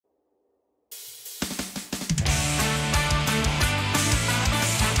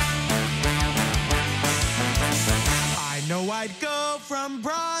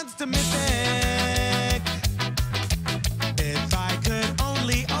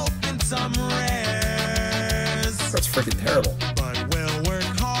freaking terrible. But we'll work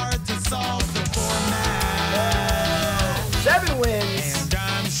hard to solve the format. 7 wins. And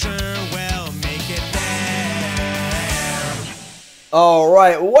I'm sure we'll make it there. All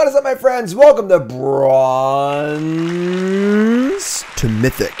right, what is up, my friends? Welcome to Bronze to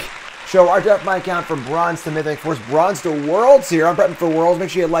Mythic. Show our draft my account from Bronze to Mythic. First, Bronze to Worlds here. I'm prepping for Worlds. Make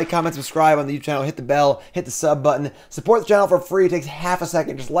sure you like, comment, subscribe on the YouTube channel. Hit the bell, hit the sub button. Support the channel for free. It takes half a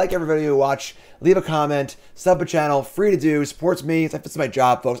second. Just like every video you watch. Leave a comment. Sub a channel. Free to do. Supports me. It's my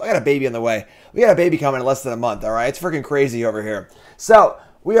job, folks. I got a baby on the way. We got a baby coming in less than a month, all right? It's freaking crazy over here. So,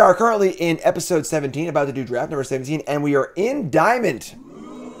 we are currently in episode 17, about to do draft number 17, and we are in Diamond.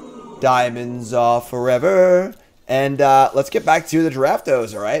 Diamonds are forever. And let's get back to the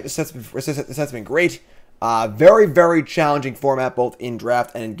draftos, all right? This set's been great. Very, very challenging format, both in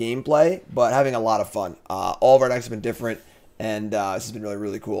draft and in gameplay, but having a lot of fun. All of our decks have been different, and this has been really,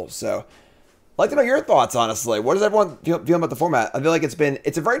 really cool. So, I'd like to know your thoughts, honestly. What does everyone feel about the format? I feel like it's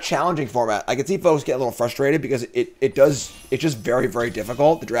a very challenging format. I can see folks get a little frustrated because it's just very, very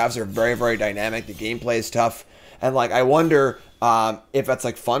difficult. The drafts are very, very dynamic. The gameplay is tough. And, like, I wonder if that's,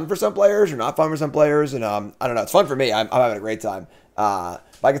 like, fun for some players or not fun for some players. And, I don't know. It's fun for me. I'm having a great time. But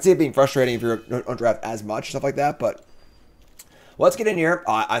I can see it being frustrating if you don't draft as much, stuff like that. But let's get in here.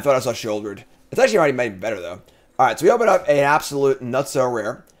 I thought I saw Shouldered. It's actually already made better, though. All right, so we open up an absolute nutso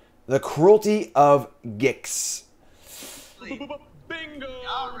rare. The Cruelty of Gix. Bingo!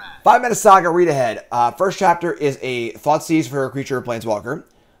 5-mana saga, read ahead. First chapter is a Thoughtseize for a creature or planeswalker.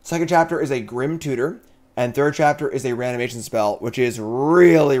 Second chapter is a Grim Tutor. And third chapter is a Reanimation spell, which is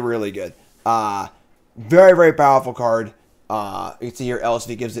really, really good. Very, very powerful card. You can see here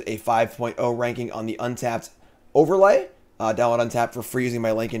LSV gives it a 5.0 ranking on the Untapped overlay. Download Untapped for free using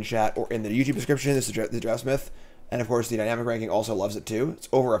my link in chat or in the YouTube description. This is the Draftsmith. And of course, the Dynamic ranking also loves it too. It's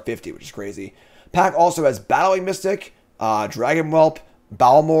over a 50, which is crazy. Pack also has Battling Mystic, Dragon Whelp,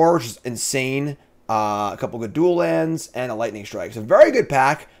 Balmor, which is insane. A couple good dual lands, and a Lightning Strike. So very good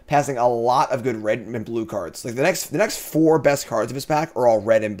pack, passing a lot of good red and blue cards. Like the next 4 best cards of his pack are all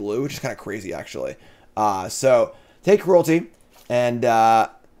red and blue, which is kind of crazy actually. So take Cruelty, and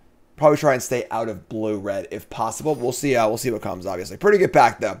probably try and stay out of blue-red if possible. We'll see what comes. Obviously, pretty good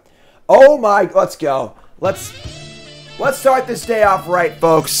pack though. Oh my, let's go. Let's start this day off right,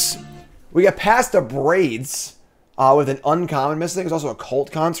 folks. We get past the Braids with an uncommon missing. There's also a Cult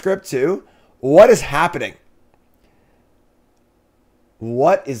Conscript too. What is happening?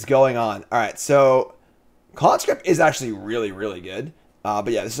 What is going on? All right, so Conscript is actually really, really good. But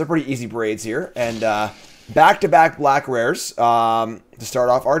yeah, this is a pretty easy Braids here. And back-to-back black rares to start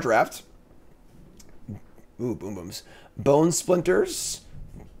off our draft. Ooh, Boom Booms. Bone Splinters.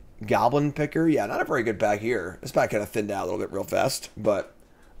 Goblin Picker. Yeah, not a very good pack here. This pack kind of thinned out a little bit real fast. But,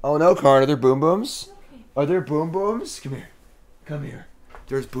 oh no, Karn, are there Boom Booms? Are there Boom Booms? Come here. Come here.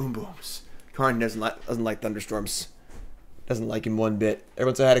 There's Boom Booms. Karn doesn't like thunderstorms. Doesn't like him one bit.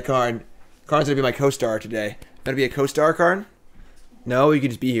 Everyone say hi to Karn. Karn's going to be my co-star today. Going to be a co-star, Karn? No, you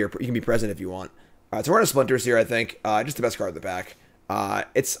can just be here. You can be present if you want. All right, so we're in a Splinters here, I think. Just the best card of the pack.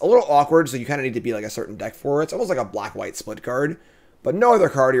 It's a little awkward, so you kind of need to be like a certain deck for it. It's almost like a black-white split card. But no other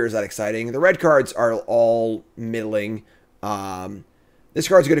card here is that exciting. The red cards are all middling. This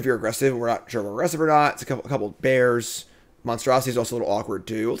card's good if you're aggressive. We're not sure if we're aggressive or not. It's a couple bears. Monstrosity is also a little awkward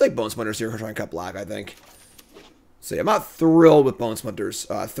too. We'll take Bone Splinters here. We'll try and cut black, I think. So yeah, I'm not thrilled with Bone Splinters'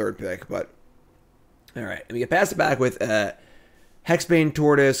 third pick, but alright. And we get past it back with Hexbane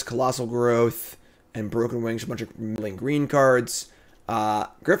Tortoise, Colossal Growth, and Broken Wings, a bunch of middling green cards.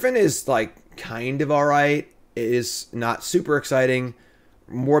 Griffin is like kind of alright. It is not super exciting.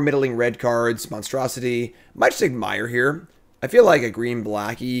 More middling red cards. Monstrosity. Might just take Mire here. I feel like a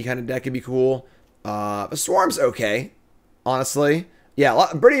green-blacky kind of deck could be cool. But Swarm's okay. Honestly, yeah,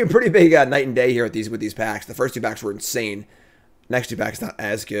 pretty big night and day here with these packs. The first 2 packs were insane. Next 2 packs not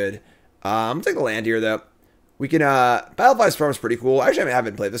as good. I'm gonna take the land here though. We can Battlefly Swarm's pretty cool. Actually, I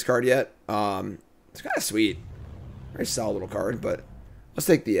haven't played this card yet. It's kind of sweet. Very solid little card, but let's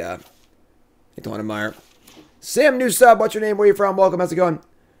take the Haunted Sam, new sub. What's your name? Where you from? Welcome. How's it going?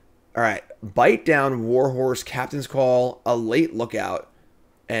 All right, Bite Down, Warhorse, Captain's Call, a Late Lookout,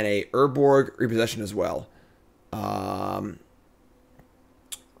 and a Urborg Repossession as well.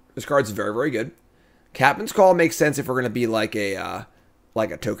 This card's very, very good. Captain's Call makes sense if we're going to be like a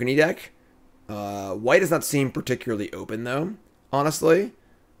tokeny deck. White does not seem particularly open though, honestly.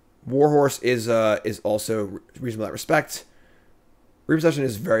 Warhorse is also reasonable in that respect. Repossession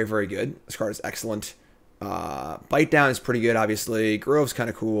is very, very good. This card is excellent. Bite Down is pretty good, obviously. Grove's kind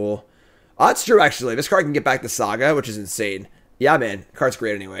of cool. That's true, actually. This card can get back to Saga, which is insane. Yeah, man. Card's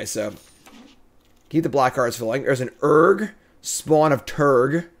great anyway, so Keep the black cards filling. There's an Urg, Spawn of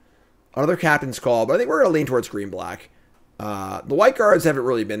Turg, another Captain's Call, but I think we're going to lean towards green-black. The white cards haven't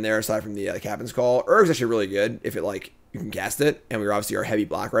really been there aside from the Captain's Call. Urg's actually really good if it, like, you can cast it, and we obviously are heavy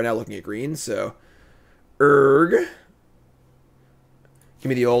black right now looking at green, so Urg. Give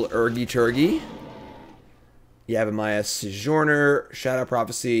me the old Urgy-Turgy. Yavimaya Sojourner, Shadow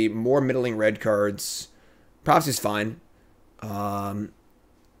Prophecy, more middling red cards. Prophecy's fine.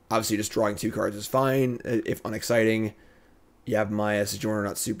 Obviously, just drawing 2 cards is fine, if unexciting. Yavimaya Sojourner,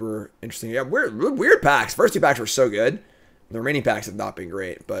 not super interesting. Yeah, weird packs. First 2 packs were so good. The remaining packs have not been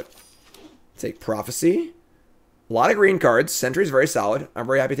great, but take Prophecy. A lot of green cards. Sentry's very solid. I'm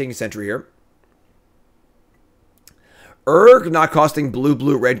very happy taking Sentry here. Urg not costing blue,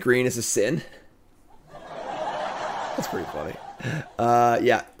 blue, red, green is a sin. That's pretty funny.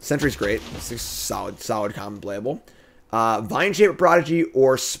 Yeah, Sentry's great. It's a solid common playable. Vine Shaper Prodigy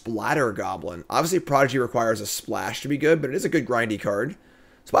or Splatter Goblin. Obviously, Prodigy requires a splash to be good, but it is a good grindy card.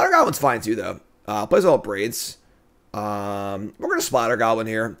 Splatter Goblin's fine too, though. Plays all braids. We're gonna Splatter Goblin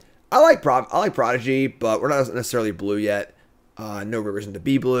here. I like Prodigy, but we're not necessarily blue yet. No reason to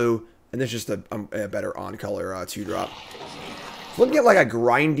be blue, and there's just a better on-color 2-drop. Looking at like a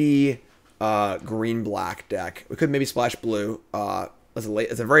grindy green-black deck. We could maybe splash blue.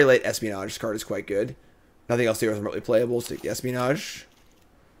 It's a very late Espionage card. Is quite good. Nothing else here is remotely playable. So take the Espionage.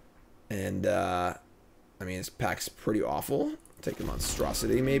 And, I mean, this pack's pretty awful. Take the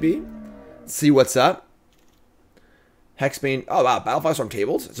Monstrosity, maybe. See what's up. Hexbane. Oh, wow. Battlefly Storm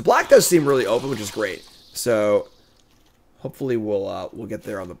Tables. So black does seem really open, which is great. So, hopefully we'll get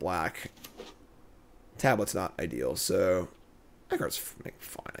there on the black. Tablet's not ideal, so that card's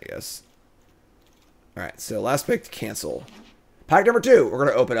fine, I guess. Alright, so last pick to cancel. Pack number 2, we're going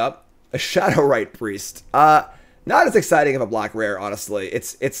to open up a Shadowrite Priest. Not as exciting of a black rare, honestly.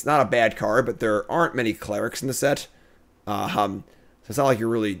 It's not a bad card, but there aren't many clerics in the set. So it's not like you're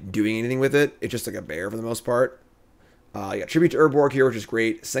really doing anything with it. It's just like a bear for the most part. You got Tribute to Urborg here, which is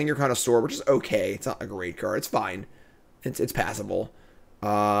great. Sengir Connoisseur, which is okay. It's not a great card. It's fine. It's passable.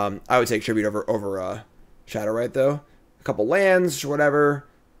 I would take Tribute over Shadowrite, though. A couple lands, whatever.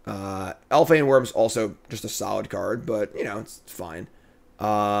 Elfane Worm's also just a solid card, but, you know, it's fine.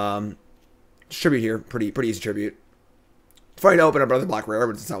 Tribute here. Pretty easy Tribute. It's fine to open up another black rare,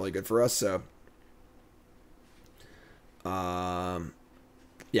 but it's not really good for us, so.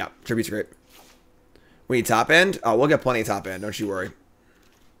 Yeah, Tribute's great. We need top end? Oh, we'll get plenty of top end, don't you worry.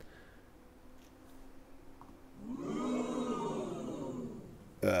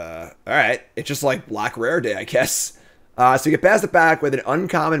 Alright. It's just like black rare day, I guess. So we get past the back with an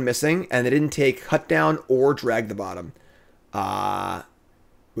uncommon missing, and they didn't take Cut Down or Drag the Bottom.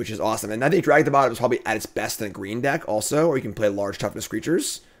 Which is awesome. And I think Drag the Bottom is probably at its best in a green deck also, or you can play large toughness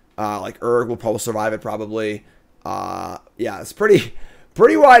creatures. Like Urg will probably survive it probably. Yeah, it's pretty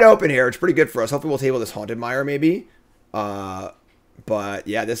wide open here. It's pretty good for us. Hopefully we'll table this Haunted Mire maybe. But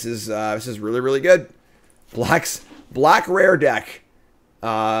yeah, this is really, really good. Black rare deck.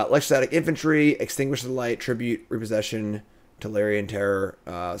 Electrostatic Infantry, Extinguish the Light, Tribute, Repossession, Tolarian Terror.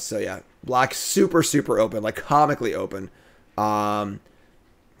 So yeah, black super open, like comically open.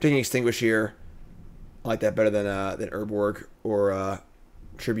 Taking Extinguish here. I like that better than Urborg or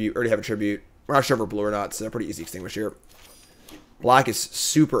Tribute. Already have a Tribute. We're not sure if we're blue or not, so pretty easy Extinguish here. Black is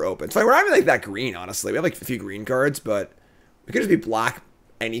super open. It's fine. We're not even like that green, honestly. We have like a few green cards, but we could just be black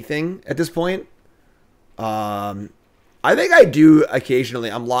anything at this point. I think I do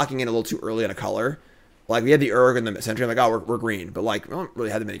occasionally. I'm locking in a little too early on a color. Like, we had the Urg and the Sentry. I'm like, oh, we're green. But, like, we don't really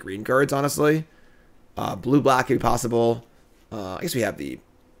have that many green cards, honestly. Blue-black could be possible. I guess we have the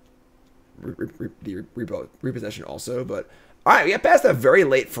Repossession also. But, all right, we got past a very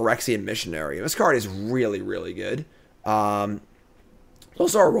late Phyrexian Missionary. This card is really, really good.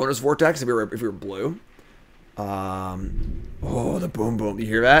 Also, our Rona's Vortex if we were blue. Oh, the Boom Boom. You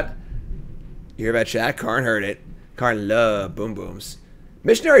hear that? You hear that, chat? Karn heard it. Karn love Boom Booms.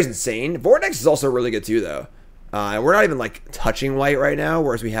 Missionary's insane. Vortex is also really good too, though. And we're not even like touching white right now,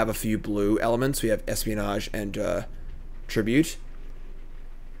 whereas we have a few blue elements. We have Espionage and Tribute.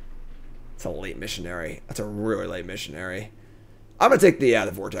 It's a late Missionary. That's a really late Missionary. I'm gonna take the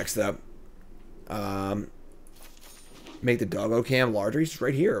Vortex though. Make the doggo cam larger. He's just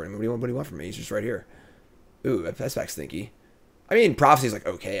right here. I mean, what do you want from me? He's just right here. Ooh, that's back stinky. I mean, Prophecy's like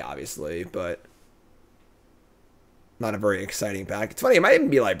okay, obviously, but not a very exciting pack. It's funny, it might even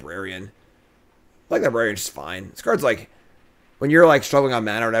be Librarian. Like Librarian's just fine. This card's like, when you're like struggling on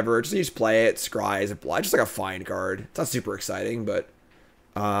mana or whatever, just you just play it, scry as a blind, just like a fine card. It's not super exciting, but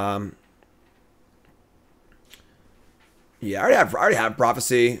Yeah, I already have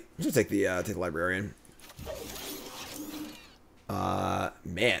Prophecy. I'm just gonna take the Librarian.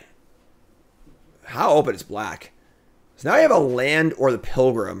 Man. How open is black? So now you have a land or the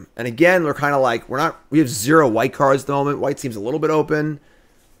Pilgrim. And again, we're kind of like, we have 0 white cards at the moment. White seems a little bit open.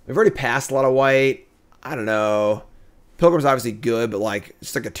 We've already passed a lot of white. I don't know. Pilgrim's obviously good, but like,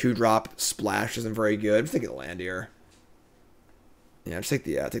 just like a 2-drop splash isn't very good. I'm just taking the land here. Yeah, just take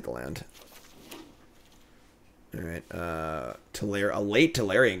the land. All right, a late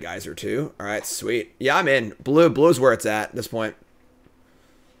Tolarian Geyser too. All right, sweet. Yeah, I'm in. Blue's where it's at this point.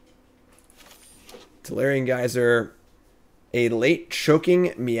 Tolarian Geyser, a late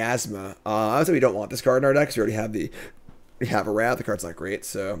Choking Miasma. Obviously we don't want this card in our deck because we have a Wrath. The card's not great.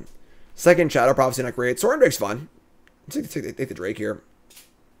 So second Shadow Prophecy not great. Sword and Drake's fun. Take the Drake here.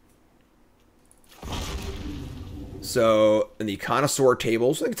 So in the Connoisseur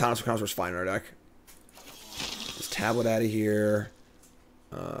tables, I think Connoisseur's fine in our deck. Tablet out of here.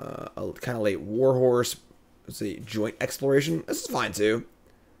 A kind of late Warhorse. Let's see, Joint Exploration. This is fine too.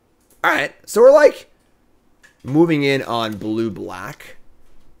 Alright, so we're like moving in on blue-black.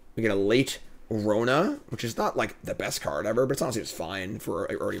 We get a late Rona, which is not like the best card ever, but it's honestly just fine for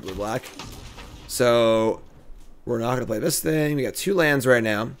already blue-black. So we're not going to play this thing. We got 2 lands right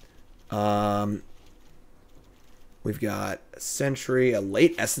now. We've got Sentry, a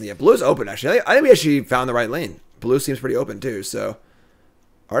late Essence. Yeah, blue's open actually. I think we actually found the right lane. Blue seems pretty open too, so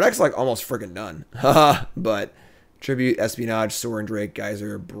our deck's like almost freaking done. But Tribute, Espionage, Soren Drake,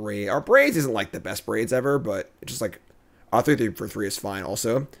 Geyser, Braid. Our Braids isn't like the best Braids ever, but it's just like our 3 for 3 is fine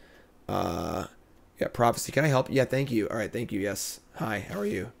also. Yeah, Prophecy. Can I help? Yeah, thank you. All right, thank you. Yes. Hi, how are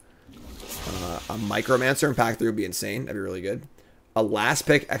you? A Micromancer and Pack 3 would be insane. That'd be really good. A last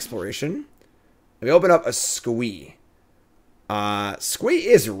pick Exploration. And we open up a Squee. Squee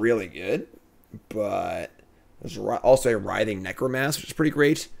is really good, but there's also a Writhing Necromass, which is pretty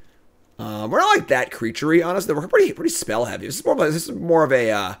great. We're not like that creaturey, honestly. We're pretty spell heavy. This is more of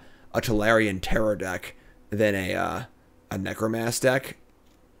a Tolarian Terror deck than a Necromass deck.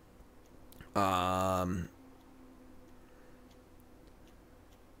 Man,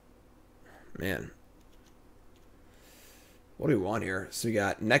 what do we want here? So we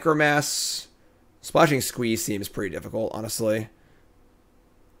got Necromass. Splashing Squeeze seems pretty difficult, honestly.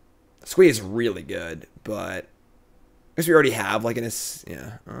 Squeeze is really good, but I guess we already have like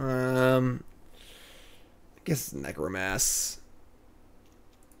yeah. I guess Necromass.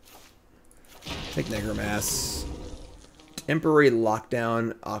 Take Necromass. Temporary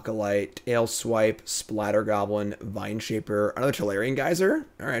Lockdown, Acolyte, Tail Swipe, Splatter Goblin, Vine Shaper, another Tolarian Geyser.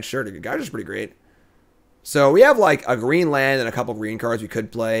 All right, sure. The Geyser's pretty great. So we have like a green land and a couple green cards we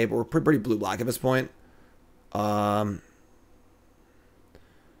could play, but we're pretty blue-black at this point. Yeah,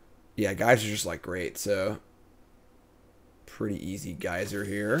 Geyser's just like great, so pretty easy Geyser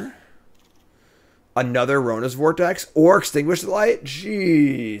here. Another Rona's Vortex or Extinguish the Light?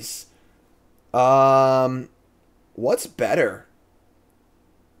 Jeez. What's better?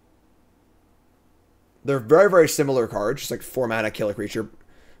 They're very, very similar cards, just like 4 mana, kill a creature.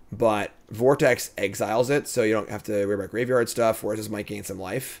 But Vortex exiles it, so you don't have to worry about graveyard stuff, whereas this might gain some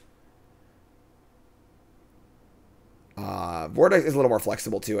life. Vortex is a little more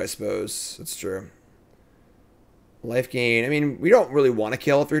flexible too, I suppose. That's true. Life gain. I mean, we don't really want to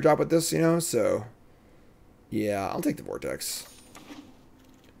kill a 3-drop with this, you know, so yeah, I'll take the Vortex.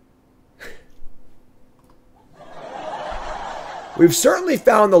 We've certainly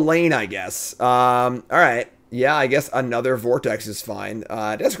found the lane, I guess. All right. Yeah, I guess another Vortex is fine.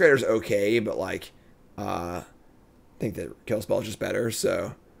 Desecrator's okay, but like, I think that Kill Spell is just better,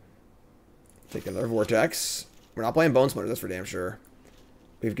 so take another Vortex. We're not playing Bone Splitter, that's for damn sure.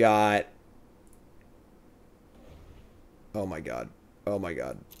 We've got... Oh my god. Oh my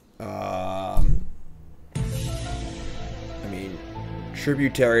god. I mean,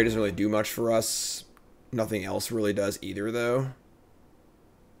 Tributary doesn't really do much for us. Nothing else really does either, though.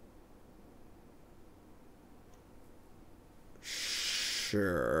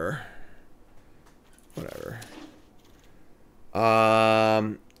 Sure. Whatever.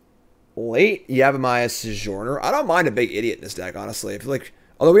 Late Yavimaya Sojourner. I don't mind a big idiot in this deck, honestly. I feel like,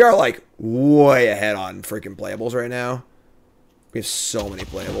 although we are like way ahead on freaking playables right now. We have so many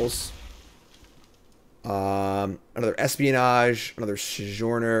playables. Another Espionage, another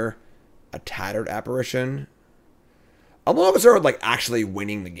Sojourner, a Tattered Apparition. I'm a little concerned with like actually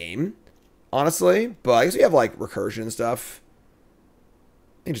winning the game, honestly. But I guess we have like Recursion and stuff.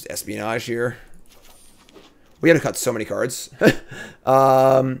 I think just Espionage here. We had to cut so many cards.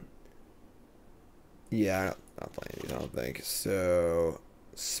 Yeah, not playing these, I don't think. So,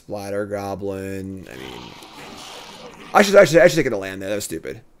 Splatter Goblin. I mean, I should have taken the land there. That was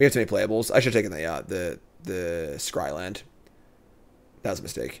stupid. We have too many playables. I should have taken the Scry land. That was a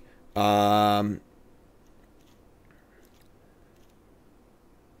mistake.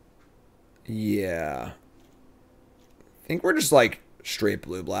 Yeah. I think we're just like straight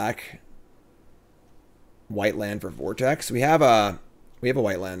blue-black. White land for Vortex. We have a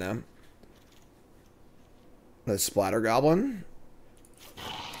white land now. The Splatter Goblin.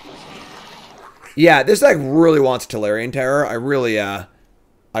 Yeah, this deck really wants Tolarian Terror. I really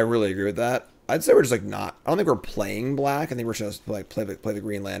agree with that. I'd say we're just like not. I don't think we're playing black. I think we're just like play the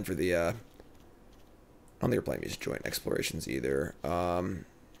green land for the. I don't think we're playing these joint explorations either. Another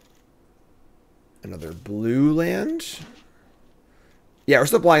blue land. Yeah, we're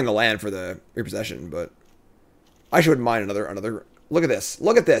still playing the land for the repossession, but I wouldn't mind another. Look at this.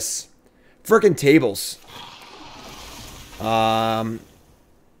 Look at this. Frickin' tables.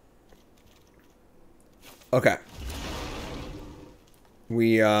 Okay.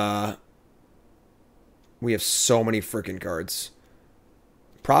 We have so many freaking cards.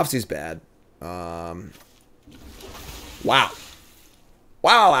 Prophecy's bad. Wow.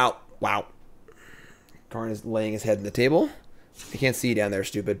 Wow. Karn is laying his head in the table. I can't see you down there,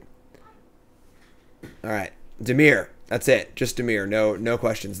 stupid. Alright. Dimir. That's it. Just Dimir. No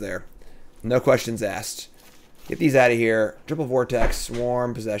questions there. No questions asked. Get these out of here. Triple Vortex,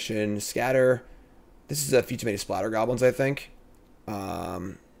 Swarm, Possession, Scatter. This is a few too many Splatter Goblins, I think.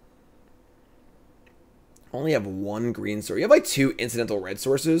 Only have one green source. You have like 2 incidental red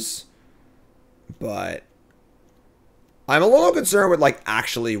sources. But I'm a little concerned with like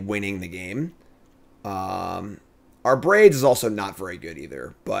actually winning the game. Our Braids is also not very good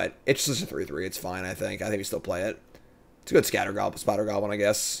either. But it's just a 3-3. It's fine, I think. I think we still play it. It's a good Splatter Goblin, I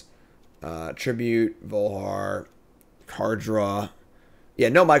guess. Tribute, Volhar, card draw. Yeah,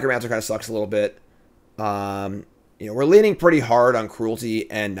 no Micromancer kind of sucks a little bit. You know, we're leaning pretty hard on Cruelty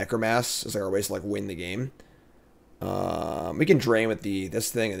and Necromass as like our ways to like win the game. We can drain with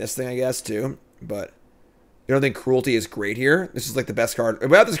this thing and this thing, I guess, too. But I don't think Cruelty is great here. This is like the best card.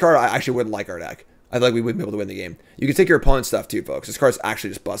 Without this card, I actually wouldn't like our deck. I feel like we wouldn't be able to win the game. You can take your opponent's stuff too, folks. This card's actually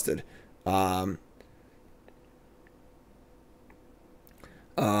just busted. Yeah,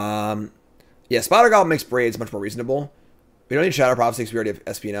 Splatter Goblin makes Braids much more reasonable. We don't need Shadow Prophecy because we already have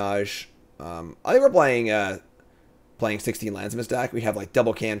Espionage. I think we're playing 16 lands in this deck. We have like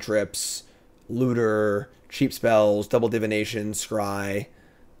double cantrips, Looter, cheap spells, double divination, scry.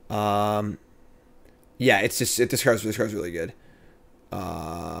 Yeah, it's just this card's really good.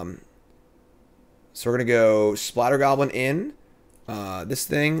 So we're gonna go Splatter Goblin in this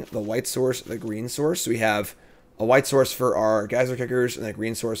thing, the white source, the green source. So we have a white source for our Geyser Kickers and a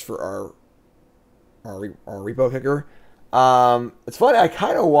green source for our Repo Kicker. It's funny. I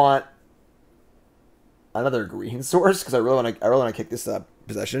kind of want another green source because I really want to kick this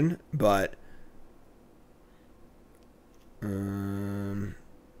possession, but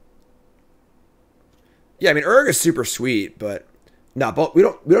yeah, I mean Urg is super sweet, but no, but we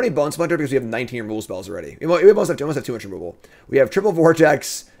don't need Bone Splinter because we have 19 removal spells already. We almost have too much removal. We have Triple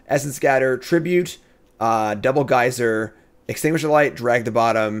Vortex, Essence Scatter, Tribute, Double Geyser, Extinguish the Light, Drag the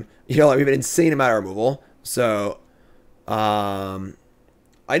Bottom. You know, like we have an insane amount of removal. So, I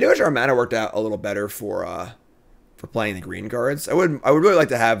do wish our mana worked out a little better for playing the green cards. I would really like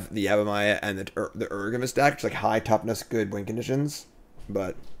to have the Yavimaya and the Urg in this deck, just like high toughness, good win conditions.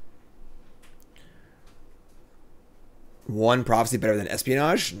 But one Prophecy better than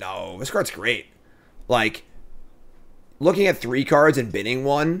Espionage? No, this card's great. Like looking at 3 cards and bidding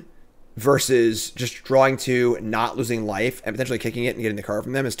 1 versus just drawing 2, not losing life, and potentially kicking it and getting the card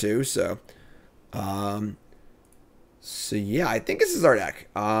from them is 2. So, so yeah, I think this is our deck.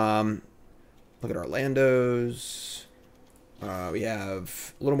 Look at our Landos. We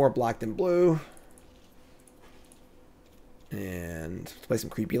have a little more black than blue. And let's play some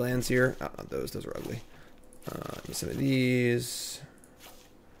creepy lands here. Oh, not those. Those are ugly. Some of these.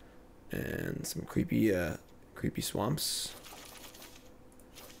 And some creepy swamps.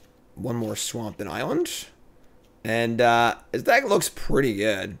 One more swamp than island. And his deck looks pretty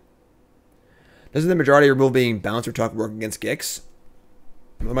good. Doesn't the majority of removal being bounce or talk work against Gix?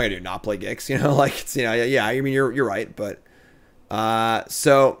 What am I gonna do? Not play Gix? You know, like it's, you know, yeah. I mean, you're right, but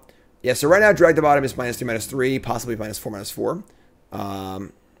so yeah. So right now, Drag the Bottom is -2, -3, possibly -4,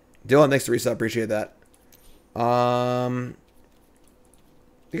 -4. Dylan, thanks to reset. Appreciate that. You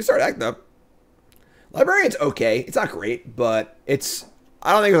can start acting up. Librarian's okay. It's not great, but it's.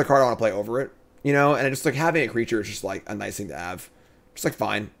 I don't think it's a card I want to play over it. You know, and just like having a creature is just like a nice thing to have. Just like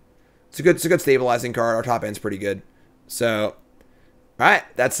fine. It's a good stabilizing card. Our top end's pretty good. So, all right,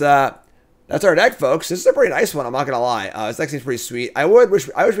 that's That's our deck, folks. This is a pretty nice one. I'm not gonna lie. This deck seems pretty sweet. I wish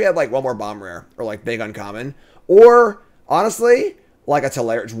we had like one more bomb rare or like big uncommon, or honestly, like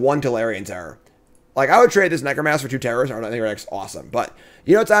one Tolarian Terror. Like I would trade this Necromass for 2 terrors. I think our deck's awesome. But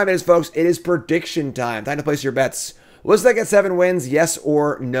you know what time it is, folks? It is prediction time. Time to place your bets. Was that get 7 wins? Yes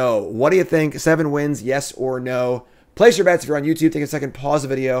or no? What do you think? 7 wins? Yes or no? Place your bets. If you're on YouTube, take a second, pause the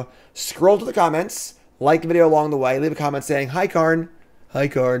video, scroll to the comments, like the video along the way, leave a comment saying hi Karn,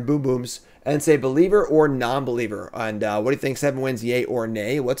 boom booms, and say believer or non-believer. And what do you think? 7 wins? Yay or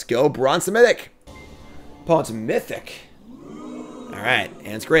nay? Let's go. Bronze to Mythic. Opponent's Mythic. All right,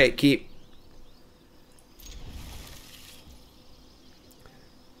 and it's great. Keep.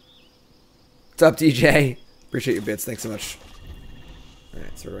 What's up, DJ? Appreciate your bits. Thanks so much. All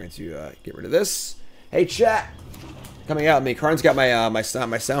right, so we're going to get rid of this. Hey, chat. Coming out with me. Karn's got my my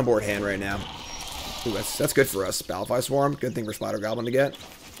soundboard hand right now. Ooh, that's good for us. Battlefly Swarm. Good thing for Splatter Goblin to get.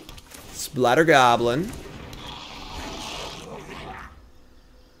 Splatter Goblin.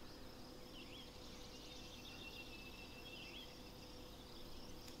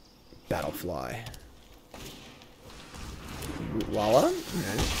 Battlefly. Voila. Okay.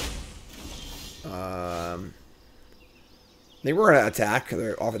 I think we're gonna attack.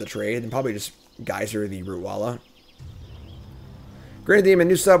 They're off of the trade, and probably just Geyser the Rootwalla. Green Demon,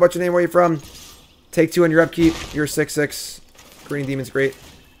 new sub. What's your name? Where are you from? Take 2 on your upkeep. You're 6/6. Green Demon's great.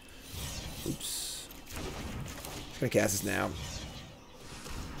 Oops. Just gonna cast this now.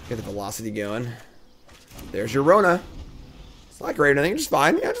 Get the velocity going. There's your Rona. It's not great or anything, just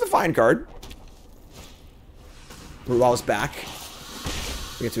fine. Yeah, just a fine card. Rootwalla's back.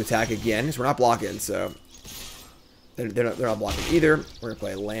 We get to attack again, because we're not blocking, so they're not blocking either. We're gonna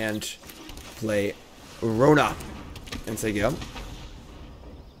play land, play Rona, and say go.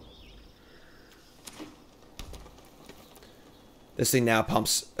 This thing now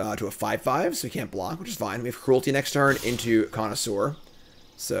pumps to a 5/5, so we can't block, which is fine. We have Cruelty next turn into Connoisseur,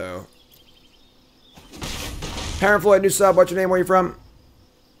 so Parent Floyd, new sub. What's your name? Where are you from?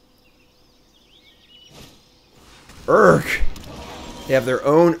 Urg. They have their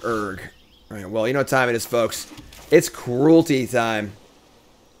own Urg. Alright, well, you know what time it is, folks. It's Cruelty time.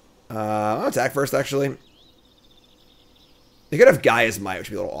 I'll attack first, actually. They could have Gaia's Might, which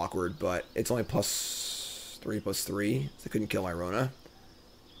would be a little awkward, but it's only +3/+3, so they couldn't kill my Rona.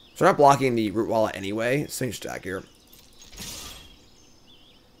 So they're not blocking the Rootwalla anyway, so you just attack here.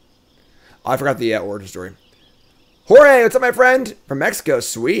 Oh, I forgot the origin story. Jorge, what's up, my friend? From Mexico,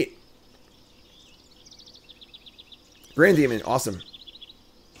 sweet. Grand Demon, awesome.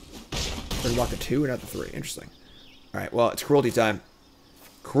 We're gonna block the 2 and not the 3. Interesting. Alright, well, it's Cruelty time.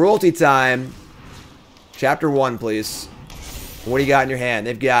 Cruelty time. Chapter 1, please. What do you got in your hand?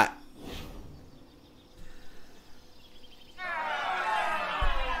 They've got...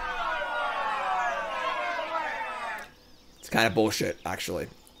 It's kind of bullshit, actually.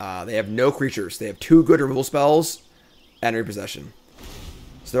 They have no creatures. They have 2 good removal spells and repossession.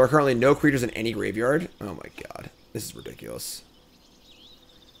 So there are currently no creatures in any graveyard. Oh my god. This is ridiculous.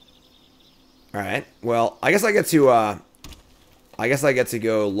 Alright. Well, I guess I get to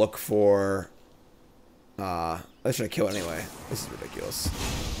go look for I'm just gonna kill it anyway. This is ridiculous.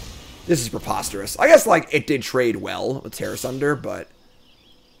 This is preposterous. I guess like it did trade well with Terra Sunder, but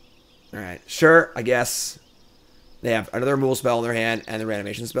alright. Sure, I guess. They have another removal spell in their hand and the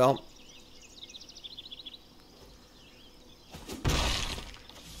reanimation spell.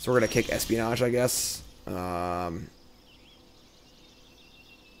 So we're gonna kick Espionage, I guess.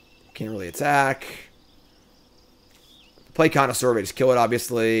 Can't really attack. Play Connoisseur, just kill it,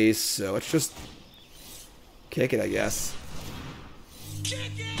 obviously. So let's just kick it, I guess.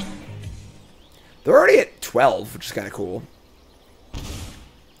 They're already at 12, which is kind of cool.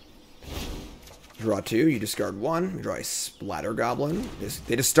 Draw 2, you discard 1. You draw a Splatter Goblin.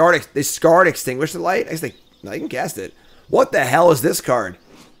 They discard Extinguish the Light. I guess they can cast it. What the hell is this card?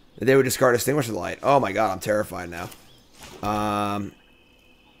 They would discard Extinguish the Light. Oh my god, I'm terrified now.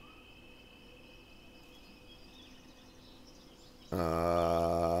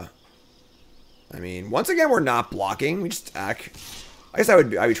 I mean, once again, we're not blocking. We just attack. I guess I'd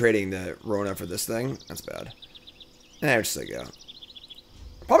be trading the Rona for this thing. That's bad. I'll just say go.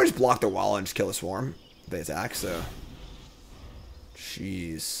 Probably just block the wall and just kill the swarm if they attack, so.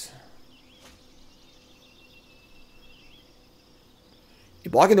 Jeez.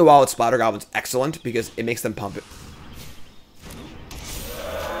 Blocking the wall with Splatter Goblin's excellent because it makes them pump it.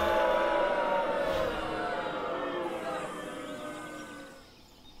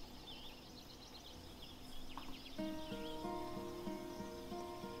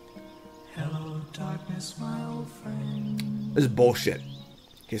 Hello, darkness, my old friend. This is bullshit,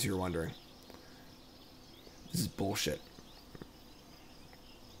 in case you were wondering. This is bullshit.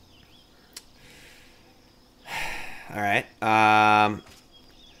 Alright. Gonna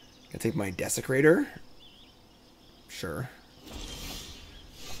take my Desecrator. Sure.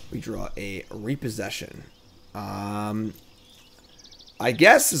 We draw a Repossession. I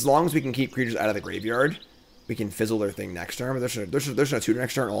guess as long as we can keep creatures out of the graveyard, we can fizzle their thing next turn. But there's no tutor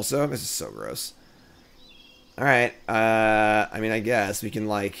next turn also. This is so gross. Alright. I mean, I guess we can,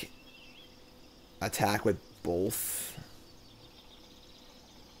 like, attack with both.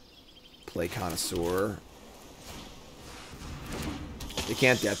 Play Connoisseur. They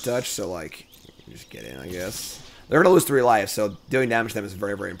can't Death Touch, so, like, just get in, I guess. They're going to lose 3 lives, so doing damage to them is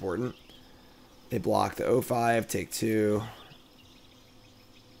very, very important. They block the 0-5, take 2.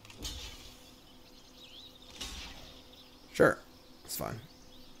 Sure. It's fine.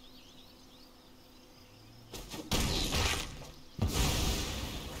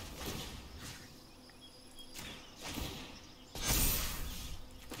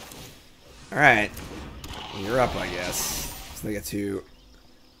 Alright. You're up, I guess. So they get to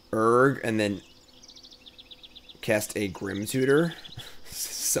Urg and then cast a Grim Tutor.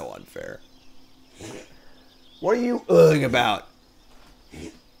 So unfair. What are you ughing about?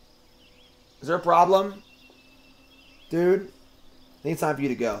 Is there a problem? Dude? I think it's time for you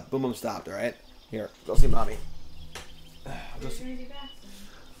to go. Boom Boom stopped, alright? Here, go see mommy. Go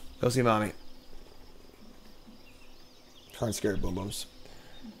see mommy. Aren't scared of Boom Booms.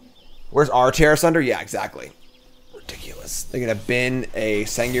 Where's our Terra Sunder? Yeah, exactly. Ridiculous. They're going to bin a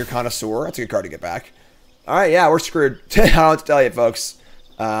Sengir Connoisseur. That's a good card to get back. Alright, yeah, we're screwed. I don't know what to tell you, folks.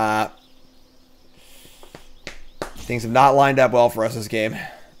 Things have not lined up well for us this game.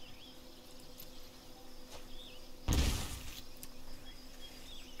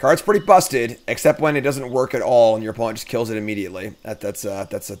 Card's pretty busted, except when it doesn't work at all and your opponent just kills it immediately. That's a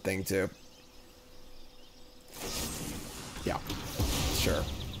thing, too. Yeah, sure.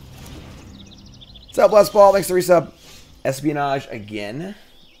 What's up, Les Ball? Thanks for the resub. Espionage again.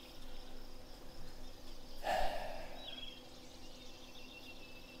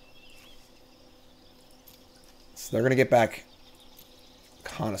 So they're gonna get back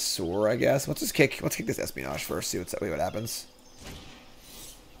Connoisseur, I guess. Let's kick this Espionage first. See what happens.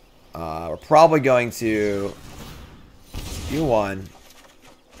 We're probably going to do one.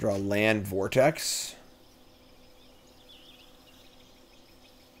 Draw Land Vortex.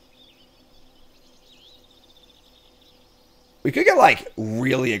 We could get, like,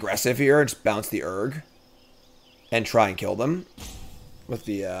 really aggressive here and just bounce the Urg and try and kill them with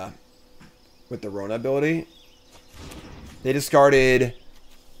the Rona ability. They discarded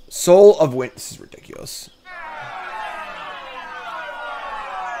Soul of Wind. This is ridiculous.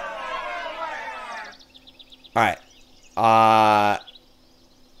 Alright.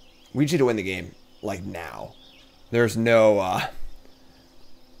 We need to win the game, like, now. There's no,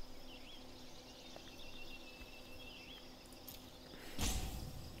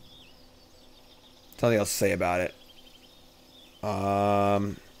 Something else to say about it.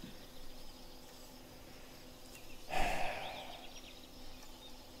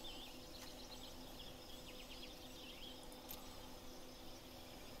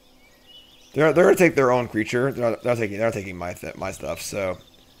 They're gonna take their own creature. They're not taking my stuff. So,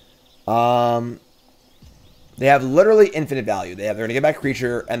 they have literally infinite value. They're gonna get back a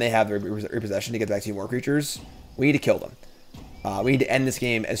creature, and they have their repossession to get back 2 more creatures. We need to kill them. We need to end this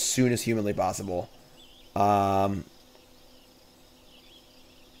game as soon as humanly possible. They're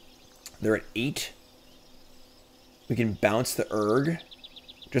at 8. We can bounce the Urg.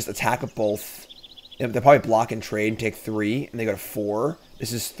 Just attack with both. They'll probably block and trade and take 3. And they go to 4.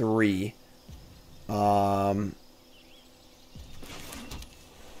 This is 3. Yeah,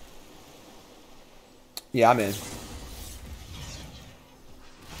 I'm in.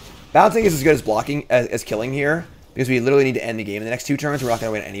 Bouncing is as good as blocking, as killing here. Because we literally need to end the game. In the next 2 turns, we're not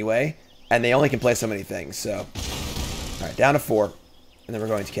going to win anyway. And they only can play so many things, so. Alright, down to 4. And then we're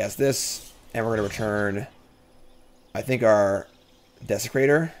going to cast this. And we're going to return, I think, our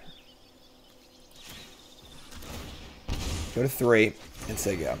Desecrator. Go to 3 and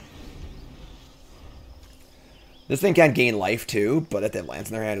say go. This thing can gain life too, but they have lands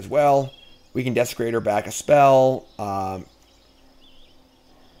in their hand as well. We can Desecrator back a spell.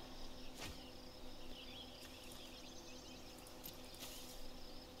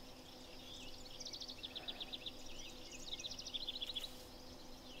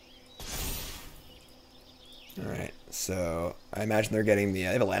 Alright, so I imagine they're getting the...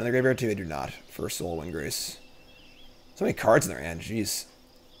 they have a land in their graveyard too? They do not, for Soul Wind Grace. So many cards in their hand, jeez.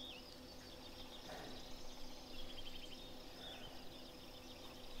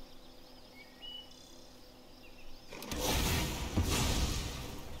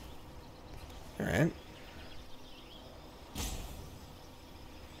 All right.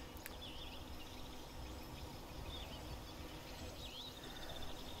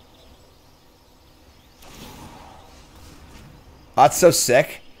 Oh, that's so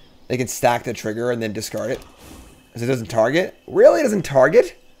sick. They can stack the trigger and then discard it. Because it doesn't target? Really? It doesn't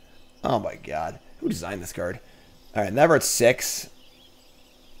target? Oh my god. Who designed this card? Alright, never at 6.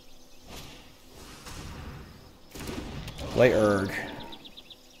 Play Urg.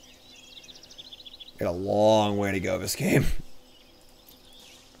 Got a long way to go this game.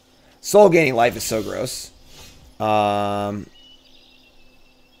 Soul gaining life is so gross. And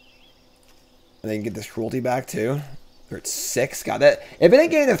then get this cruelty back too. They're at 6. Got that. If it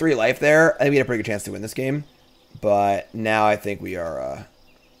didn't gain the 3 life there, I think we had a pretty good chance to win this game. But now I think we are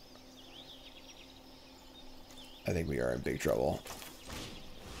in big trouble.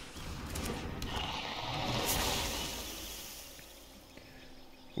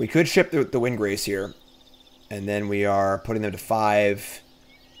 We could ship the Wind Grace here. And then we are putting them to 5.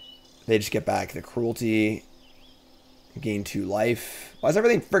 They just get back the cruelty. Gain 2 life. Why does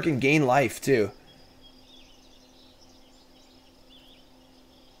everything freaking gain life too?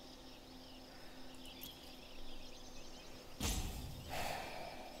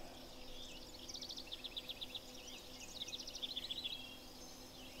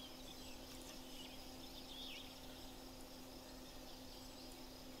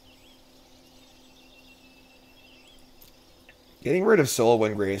 Getting rid of Soul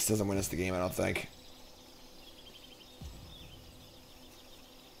Wind Grace doesn't win us the game, I don't think.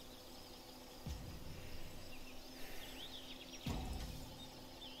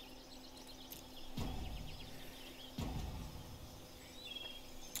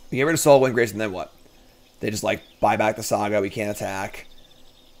 We get rid of Soul Wind Grace and then what? They just like buy back the Saga, we can't attack.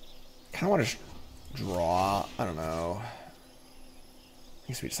 Kind of want to draw, I don't know. I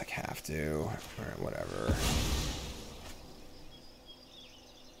guess we just like have to. Alright, whatever.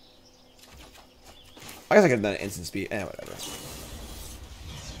 I guess I could have done an instant speed. Whatever.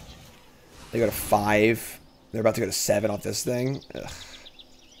 They go to 5. They're about to go to 7 off this thing. Ugh.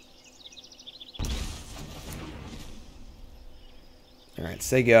 Alright,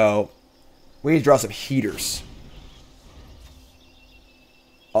 so they go. We need to draw some heaters.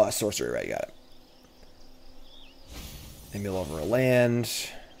 Oh, a sorcery, right? Got it. They mill over a land.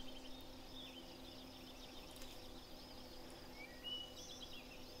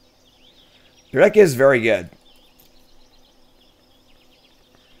 Your deck is very good.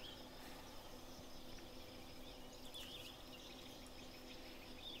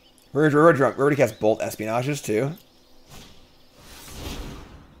 We're drunk. We already cast both Espionages too.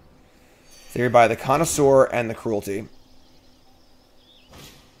 Theory by the Connoisseur and the Cruelty.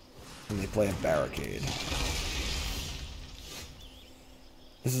 And they play a Barricade.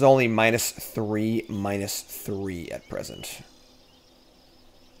 This is only -3, -3 at present.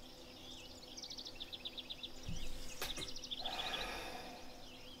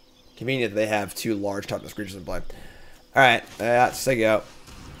 Convenient that they have 2 large toughness creatures in play. Alright, let's take it out.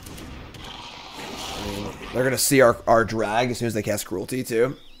 I mean, they're going to see our drag as soon as they cast Cruelty,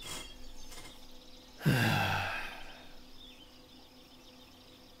 too.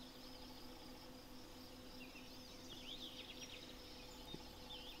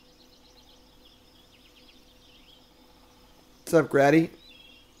 What's up, Grady?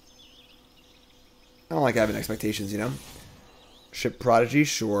 I don't like having expectations, you know? Ship Prodigy,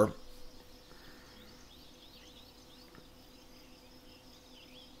 sure.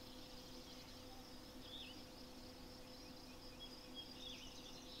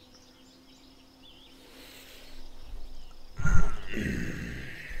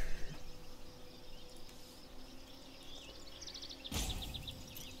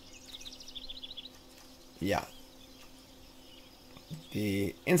 Yeah.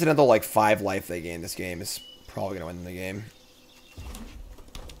 The incidental, like, 5 life they gain this game is probably going to win the game.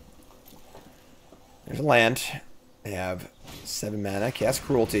 There's a land. They have 7 mana. Cast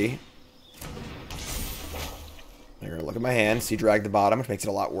Cruelty. They're going to look at my hand, see drag the bottom, which makes it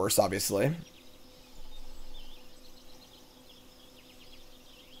a lot worse, obviously.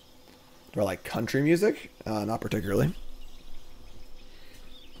 Do I like country music? Not particularly.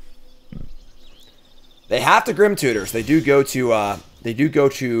 They have to Grim Tutors. They do go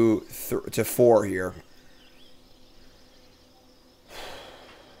to 4 here.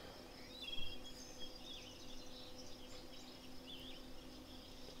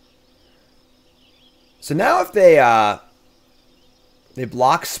 So now if they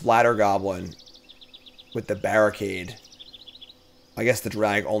block Splatter Goblin with the Barricade, I guess the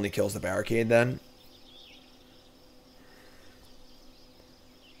drag only kills the Barricade then.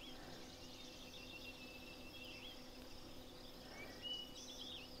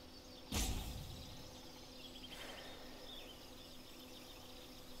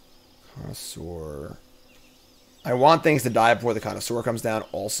 I want things to die before the Connoisseur comes down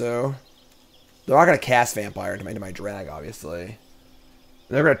also. They're not going to cast Vampire into my drag, obviously.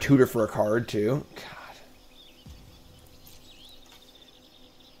 They're going to tutor for a card, too. God.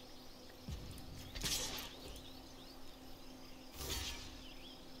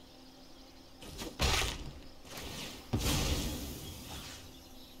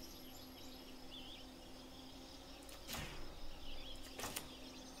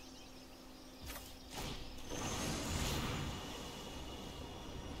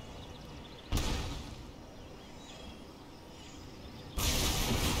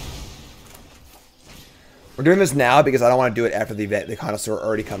 We're doing this now because I don't want to do it after the Connoisseur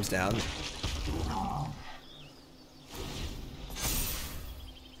already comes down.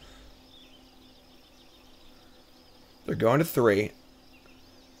 They're going to 3. I mean,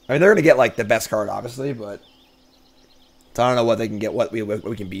 they're going to get, like, the best card, obviously, but... So I don't know what they can get, what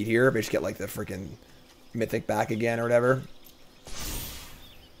we can beat here. They just get, like, the freaking Mythic back again or whatever.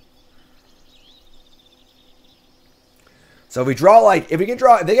 So if we draw, like... If we can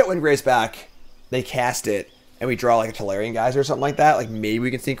draw... If they get Windgrace back... They cast it, and we draw like a Tolarian Geyser or something like that. Like maybe we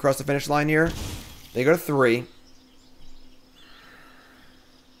can sneak across the finish line here. They go to 3.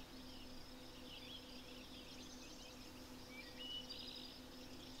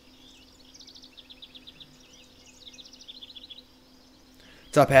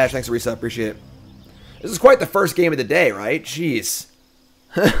 What's up, Hash? Thanks for reset. Appreciate it. This is quite the first game of the day, right? Jeez.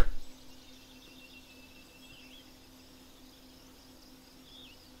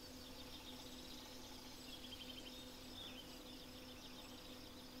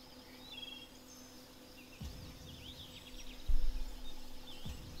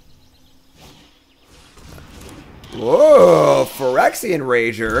 Whoa, Phyrexian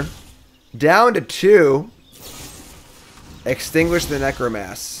Rager. Down to 2. Extinguish the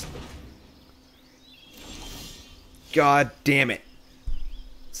Necromass. God damn it.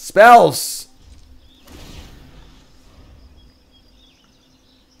 Spells!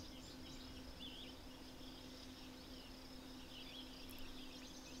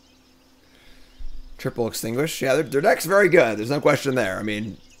 Triple Extinguish. Yeah, their deck's very good. There's no question there. I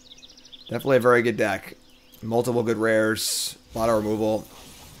mean, definitely a very good deck. Multiple good rares, a lot of removal,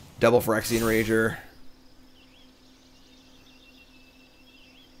 double Phyrexian Rager.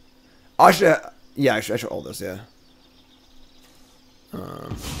 I should hold this, yeah. They're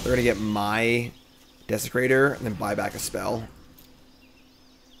going to get my Desecrator and then buy back a spell.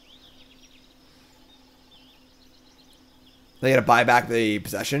 They got to buy back the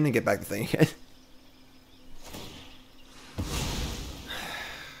possession and get back the thing again.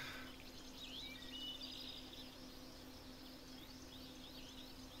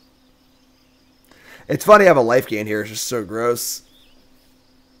 It's funny I have a life gain here. It's just so gross.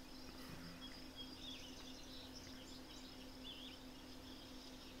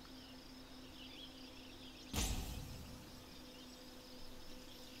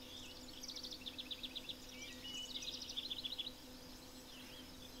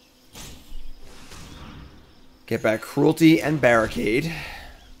 Get back Cruelty and Barricade.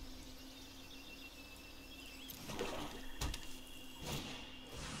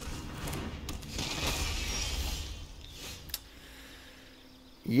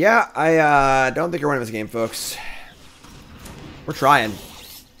 Yeah, I don't think we're winning this game, folks. We're trying,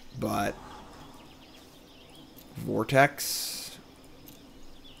 but Vortex.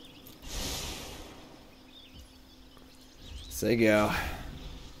 Say go.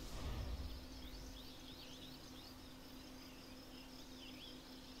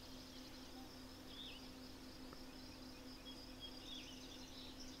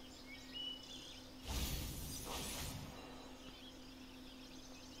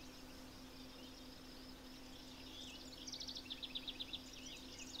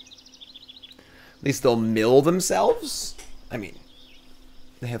 At least they'll mill themselves. I mean,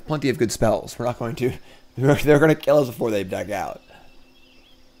 they have plenty of good spells. We're not going to... They're going to kill us before they deck out.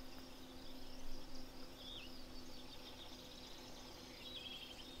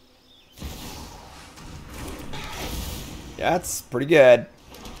 Yeah, that's pretty good.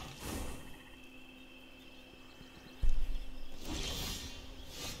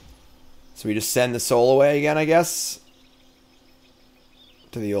 So we just send the soul away again, I guess.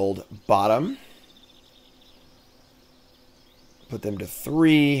 To the old bottom. Put them to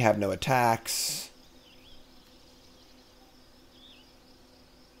 3, have no attacks.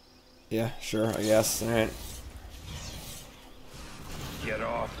 Yeah, sure, I guess. Alright. Get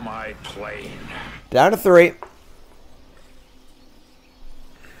off my plane. Down to 3.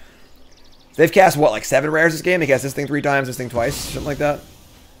 They've cast, what, like 7 rares this game? They cast this thing 3 times, this thing twice, something like that?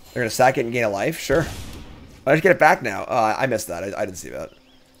 They're going to sack it and gain a life? Sure. I just get it back now. I missed that. I didn't see that.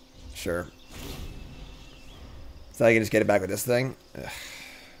 Sure. So I can just get it back with this thing. Ugh.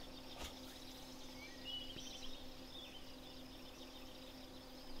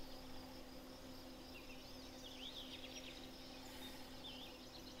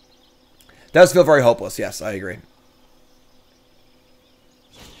 Does feel very hopeless. Yes, I agree.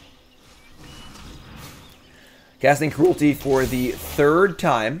 Casting Cruelty for the third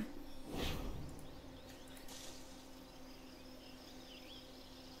time.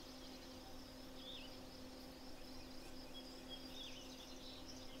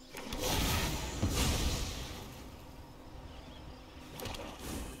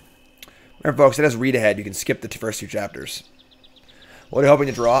 Remember, folks, it has read ahead. You can skip the first two chapters. What are you hoping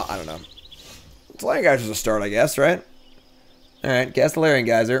to draw? I don't know. Larian Geyser is a start, I guess, right? Alright, cast the Larian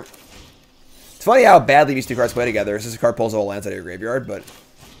Geyser. It's funny how badly these two cards play together. This card pulls all lands out of your graveyard, but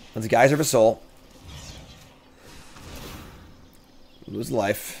once a Geyser of a Soul. Lose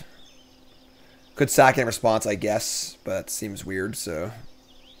life. Could sack in response, I guess, but that seems weird, so.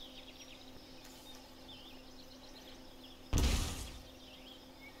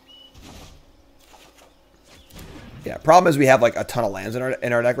 Yeah, problem is we have like a ton of lands in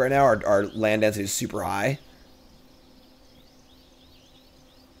our deck right now. Our land density is super high.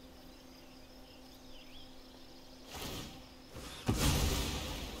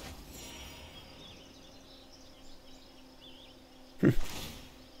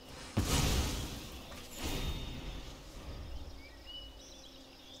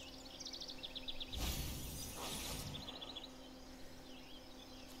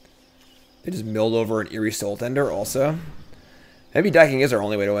 They just milled over an Eerie Soul Tender also. Maybe decking is our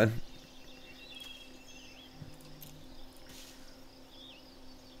only way to win.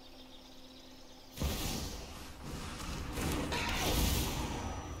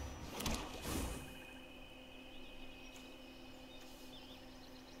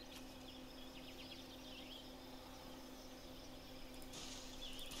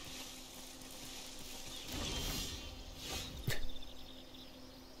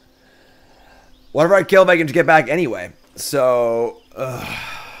 Whatever I kill, I can get back anyway. So, I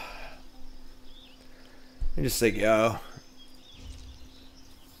just say go.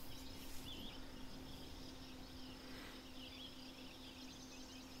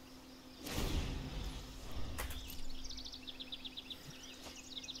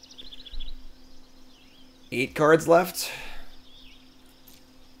 Eight cards left.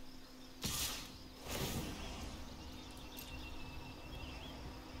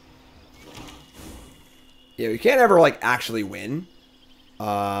 Yeah, we can't ever, like, actually win.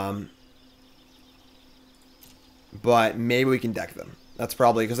 But maybe we can deck them. That's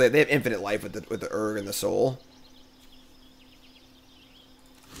probably because they have infinite life with the Urg and the Soul.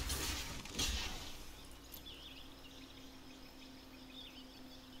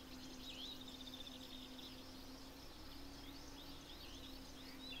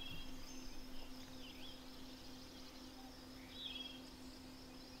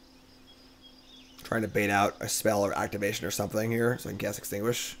 Trying to bait out a spell or activation or something here, so I can cast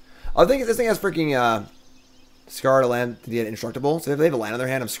Extinguish. I think this thing has freaking Scar to land to get Indestructible. So if they have a land on their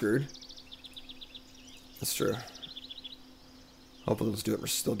hand, I'm screwed. That's true. Hopefully they'll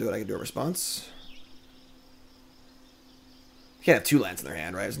still do it. I can do a response. You can't have two lands in their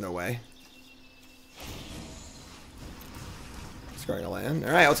hand, right? There's no way. Scarring a land.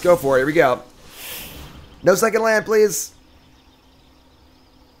 All right, let's go for it. Here we go. No second land, please.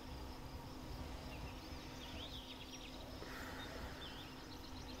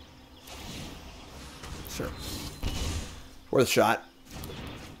 Sure. Worth a shot.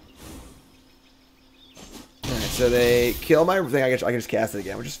 Alright, so they kill my thing. I can just cast it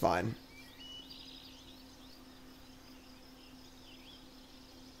again, which is fine.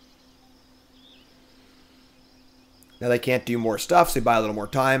 Now they can't do more stuff, so we buy a little more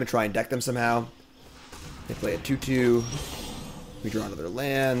time and try and deck them somehow. They play a 2/2. We draw another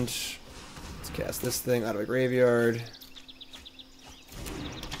land. Let's cast this thing out of a graveyard.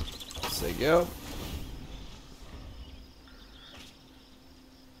 Say go.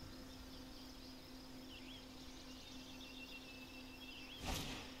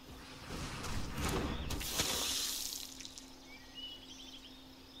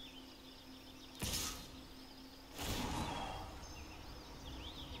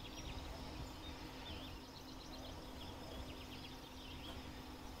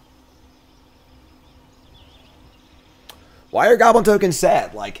 Why are Goblin tokens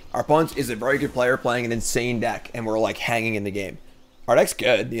sad? Like, our opponent is a very good player playing an insane deck, and we're, like, hanging in the game. Our deck's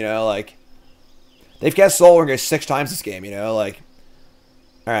good, you know, like... They've cast Soul Ring 6 times this game, you know, like...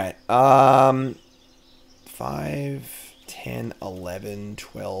 Alright, fine, 5, 10, 11,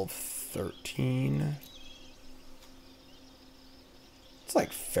 12, 13. It's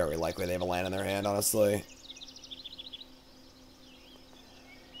like very likely they have a land in their hand, honestly.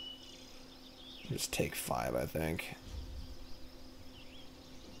 Just take 5, I think.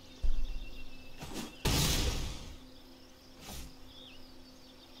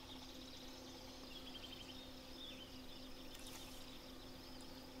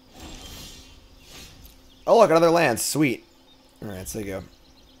 Oh, look, another land. Sweet. Alright, so there you go.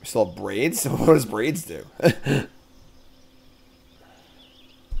 We still have braids? What does braids do?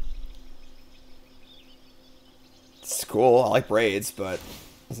 It's cool. I like braids, but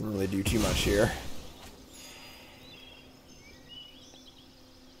it doesn't really do too much here.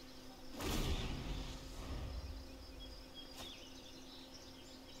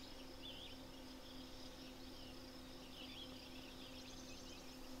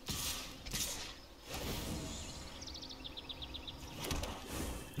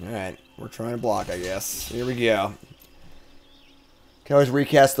 Alright, we're trying to block, I guess. Here we go. Can always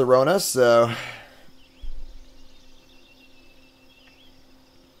recast the Rona, so...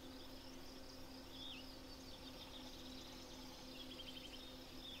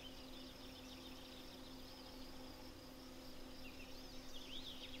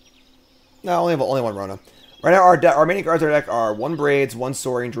 No, only one Rona. Right now, our remaining cards in our deck are 1 Braids, 1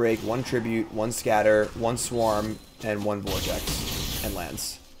 Soaring Drake, 1 Tribute, 1 Scatter, 1 Swarm, and 1 Vortex. And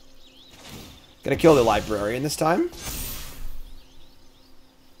lands. Gonna kill the Librarian this time.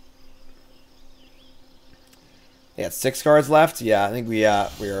 Yeah, it's 6 cards left. Yeah, I think we are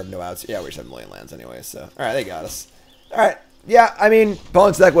no outs. Yeah, we just have a million lands anyway, so... Alright, they got us. Alright, yeah, I mean,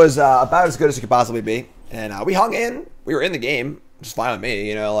 opponent's deck was about as good as it could possibly be. And we hung in. We were in the game. Just fine with me,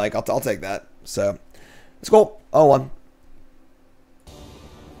 you know, like, I'll take that. So, it's cool. 0-1.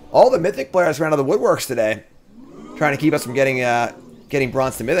 All the Mythic players ran out of the woodworks today. Trying to keep us from getting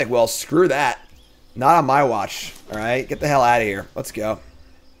bronze to Mythic. Well, screw that. Not on my watch. Alright, get the hell out of here. Let's go.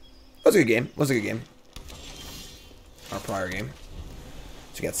 That was a good game. That was a good game. Our prior game.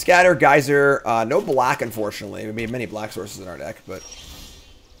 So we got Scatter, Geyser, no black, unfortunately. We made many black sources in our deck, but...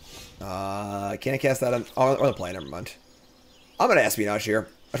 can't I cast that on... Oh, on the play, never mind. I'm going to Espionage here.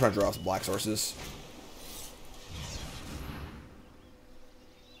 I just want to draw off some black sources.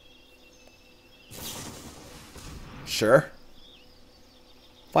 Sure.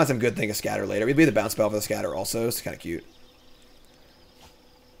 Find some good thing to Scatter later. We'd be the bounce spell for the Scatter also. It's kind of cute.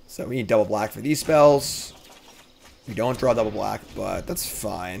 So we need double black for these spells. We don't draw double black, but that's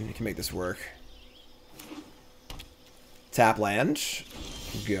fine. We can make this work. Tap land.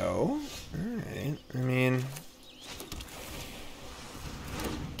 Go. Alright. I mean...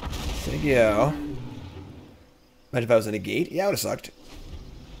 There you go. Imagine if I was in a gate. Yeah, it would have sucked.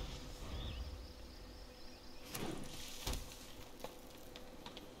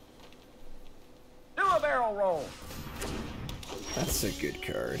 Do a barrel roll. That's a good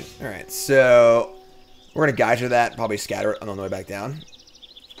card. Alright, so... We're going to Geyser that. Probably Scatter it on the way back down.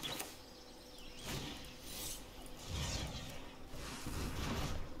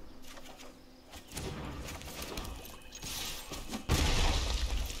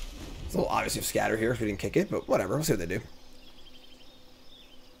 It's a little obvious of Scatter here if we didn't kick it, but whatever. We'll see what they do.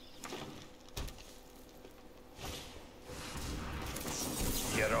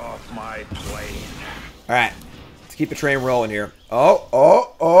 Get off my plane. Alright. Let's keep the train rolling here. Oh!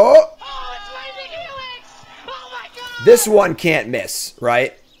 Oh, it's Lightning Helix! Oh my god! This one can't miss,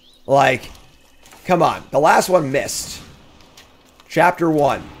 right? Like, come on. The last one missed. Chapter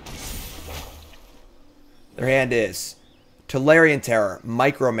 1. Their hand is Tolarian Terror,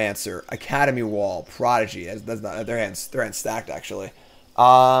 Micromancer, Academy Wall, Prodigy. That's not their hands stacked actually.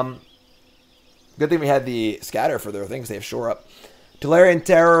 Good thing we had the Scatter for their things. They have Shore Up. Tolarian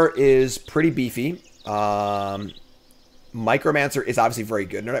Terror is pretty beefy. Micromancer is obviously very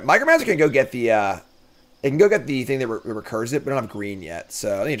good. Micromancer can go get the it can go get the thing that recurs it, but don't have green yet.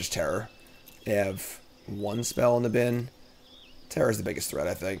 So I think just Terror. They have 1 spell in the bin. Terror is the biggest threat,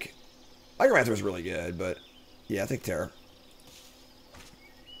 I think. Micromancer is really good, but yeah, I think Terror.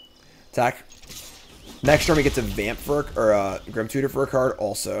 Attack. Next turn we get to Vamp for or Grim Tutor for a card.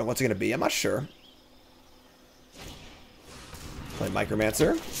 Also, what's it gonna be? I'm not sure. Play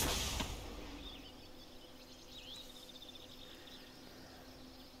Micromancer.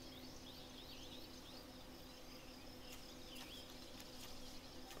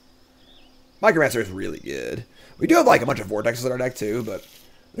 Micromancer is really good. We do have like a bunch of Vortexes in our deck too, but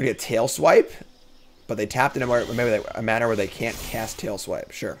we get Tail Swipe. But they tapped in a manner where they can't cast Tail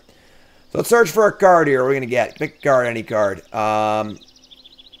Swipe. Sure. So let's search for a card here. What are we going to get? Pick a card, any card.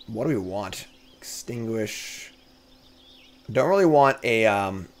 What do we want? Extinguish. Don't really want a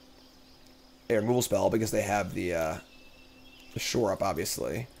removal spell because they have the shore up,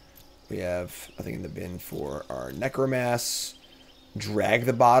 obviously. We have nothing in the bin for our Necromass. Drag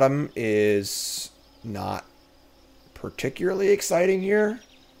the bottom is not particularly exciting here.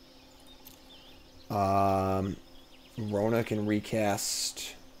 Rona can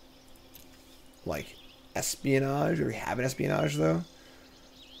recast like Espionage. Do we have an Espionage though?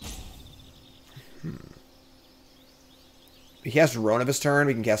 We cast Rona this turn.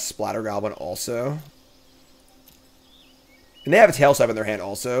 We can cast Splatter Goblin also. And they have a tail swipe in their hand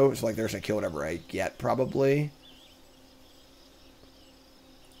also. So like they're just gonna kill whatever I get probably.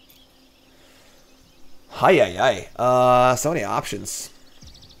 Hi. So many options.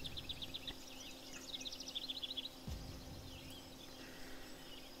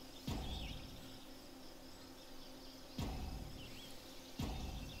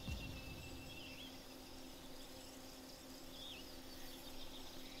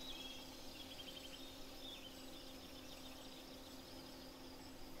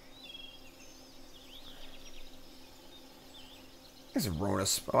 This is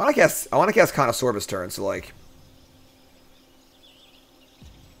Ronus. I want to cast Connoisseur this turn, so like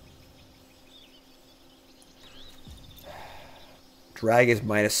drag is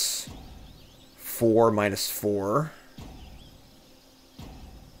 -4, -4.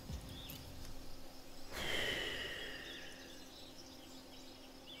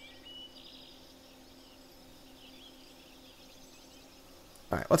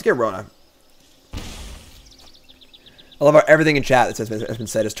 Alright, let's get Rona. I love how everything in chat that has been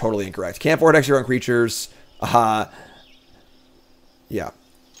said is totally incorrect. Can't vortex your own creatures. Yeah.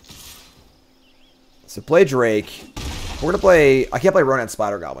 So play Drake. We're gonna play. I can't play Rona and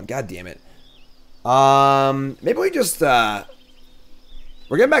Spider Goblin. God damn it. Maybe we just. We're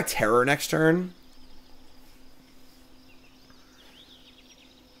getting back Terror next turn.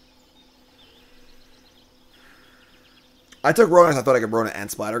 I took Rona because I thought I could Rona and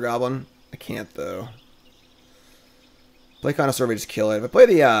Spider Goblin. I can't though. Play Connoisseur, we just kill it. If I play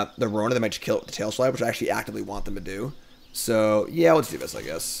the Rona, they might just kill it with the Tail Swipe, which I actually actively want them to do. So, yeah, let's do this, I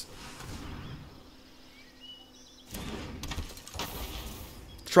guess.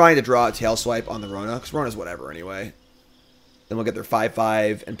 Trying to draw a Tail Swipe on the Rona, because Rona's whatever anyway. Then we'll get their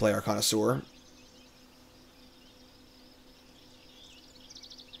 5/5 and play our Connoisseur.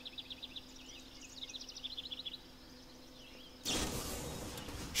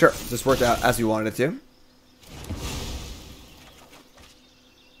 Sure, this worked out as we wanted it to.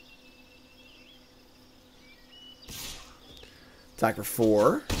 Attack for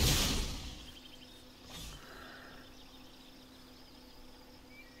 4.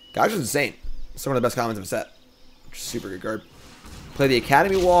 Gosh, is insane. It's one of the best commons of the set. Super good card. Play the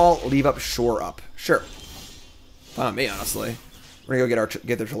Academy Wall, leave up Shore up. Sure. Fine with me, honestly. We're gonna go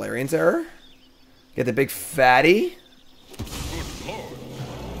get the Tolarian Terror. Get the big fatty.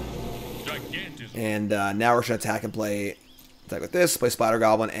 And now we're gonna attack and play attack with this. Play Spider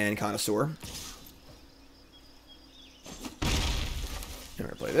Goblin and Connoisseur. I'm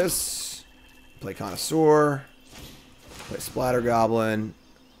going to play this, play Connoisseur, play Splatter Goblin,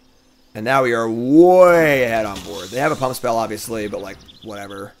 and now we are way ahead on board. They have a pump spell, obviously, but, like,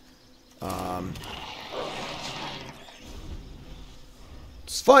 whatever.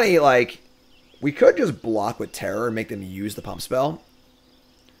 It's funny, like, we could just block with Terror and make them use the pump spell.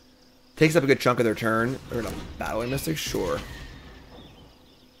 Takes up a good chunk of their turn. They're going to Battling Mystic? Sure. I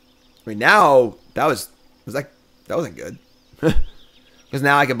mean, now, that wasn't good. Because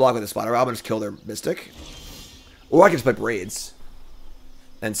now I can block with the Spider Goblin and just kill their Mystic. Or I can just play Braids.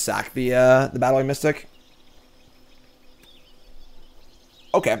 And sack the Battling Mystic.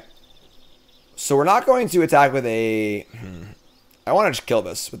 Okay. So we're not going to attack with a... I want to just kill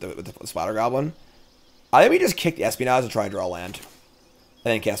this with the Spider Goblin. I think we just kick the Espionage and try and draw land.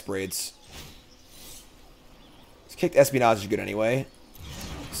 And then cast Braids. Just kick the Espionage is good anyway.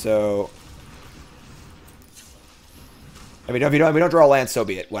 So... I mean, if we don't draw land, so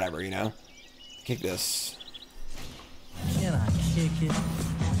be it. Whatever, you know? Kick this. Can I kick it?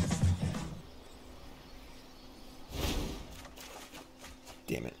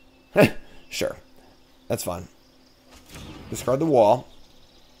 Damn it. Sure. That's fine. Discard the wall.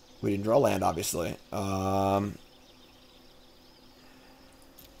 We didn't draw land, obviously.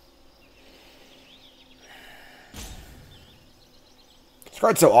 This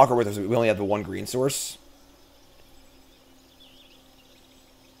card's so awkward with us. We only have the one green source.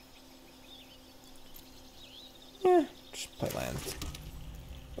 Yeah, just play land.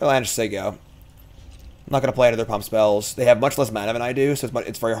 Play land, just say go. I'm not going to play any of their pump spells. They have much less mana than I do, so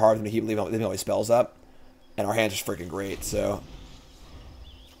it's very hard for them to keep leaving all these spells up. And our hand's just freaking great, so...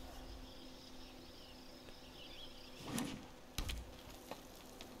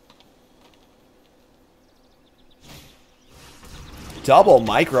 Double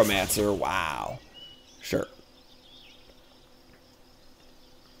Micromancer, wow. Sure.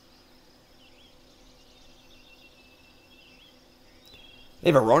 They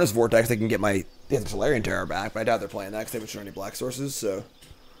have a Rona's Vortex, they can get my... They have the Solarian Terror back, but I doubt they're playing that because they haven't shown any black sources, so...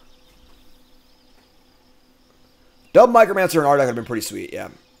 Double Micromancer and Ardak would have been pretty sweet, yeah.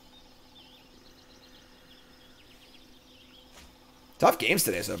 Tough games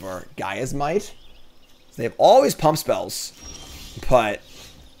today so far. Gaia's Might. They have always pump spells, but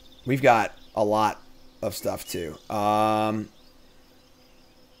we've got a lot of stuff too. So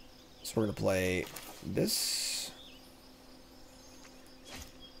we're going to play this.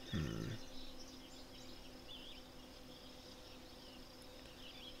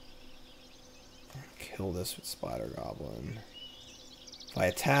 Kill this with Spider Goblin. If I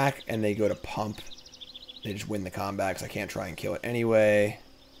attack and they go to pump, they just win the combat because I can't try and kill it anyway.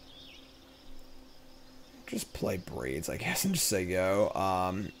 Just play Braids, I guess, and just say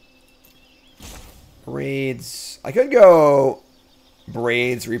go. Braids. I could go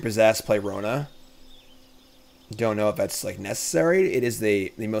Braids, Repossess, play Rona. Don't know if that's like necessary. It is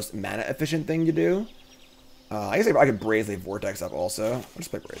the most mana efficient thing to do. I guess I could Braids, leave Vortex up also. I'll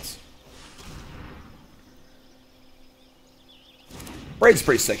just play Braids. Braids is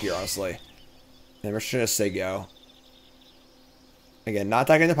pretty sick here, honestly. And we're just gonna say go. Again, not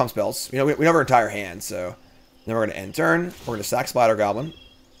attacking the pump spells. We have our entire hand, so then we're gonna end turn. We're gonna sack Spider Goblin.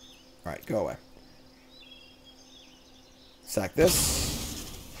 Alright, go away. Sack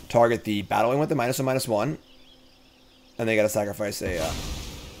this. Target the battling with the -1/-1. And they gotta sacrifice a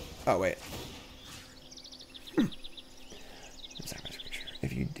oh wait. Sacrifice creature.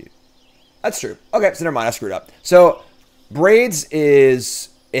 If you do. That's true. Okay, so never mind, I screwed up. So Braids is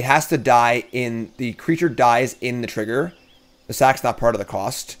it has to die in the creature dies in the trigger. The sack's not part of the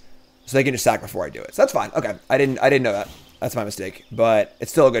cost. So they can just sack before I do it. So that's fine. Okay. I didn't know that. That's my mistake. But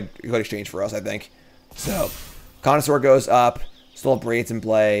it's still a good exchange for us, I think. So Connoisseur goes up. Still have Braids in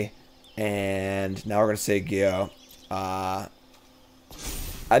play. And now we're gonna say go.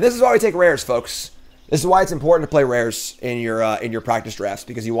 This is why we take rares, folks. This is why it's important to play rares in your practice drafts,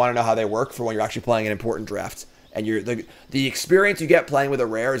 because you want to know how they work for when you're actually playing an important draft. And the experience you get playing with a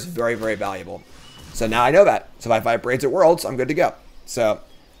rare is very, very valuable. So now I know that. So if I have Braids at Worlds, I'm good to go. So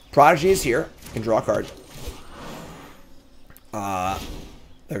Prodigy is here. You can draw a card. They're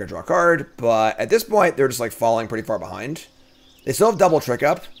going to draw a card. But at this point, they're just like falling pretty far behind. They still have double trick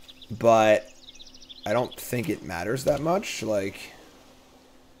up. But I don't think it matters that much. Like,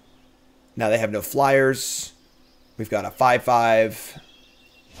 now they have no flyers. We've got a 5/5.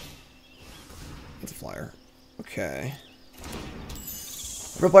 It's a flyer. Okay.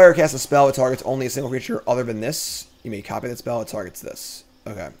 If a player casts a spell, it targets only a single creature other than this. You may copy that spell, it targets this.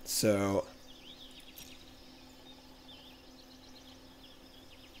 Okay, so...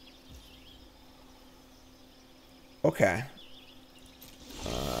 Okay.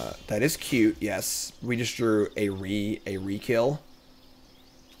 That is cute, yes. We just drew a re-kill.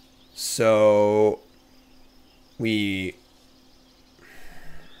 So... We...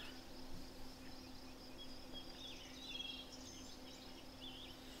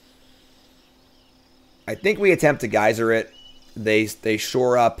 I think we attempt to geyser it. They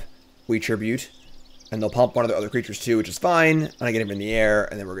shore up, we tribute, and they'll pump one of the other creatures too, which is fine. And I get him in the air,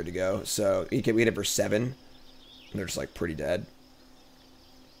 and then we're good to go. So we get it for 7, and they're just like pretty dead.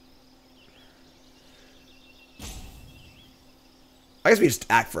 I guess we just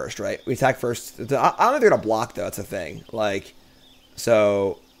act first, right? We attack first. I don't know if they're gonna block though. It's a thing. Like,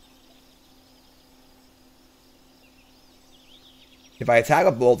 so if I attack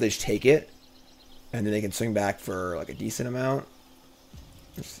a bolt, they just take it. And then they can swing back for like a decent amount.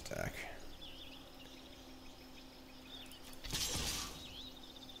 Just attack.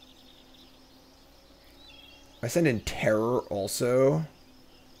 I send in Terror also.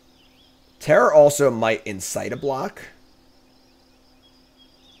 Terror also might incite a block.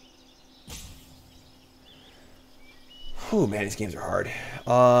 Oh man, these games are hard.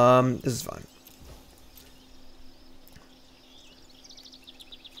 This is fun.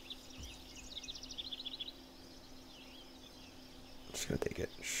 Just gonna take it,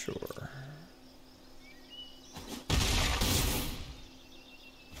 sure.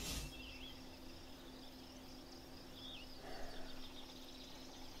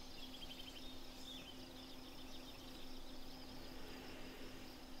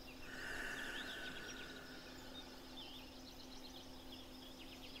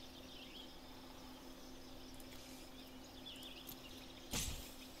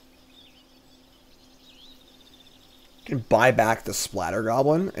 can buy back the Splatter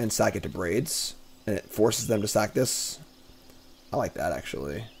Goblin and sack it to Braids. And it forces them to sack this. I like that,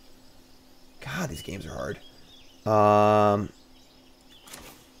 actually. God, these games are hard.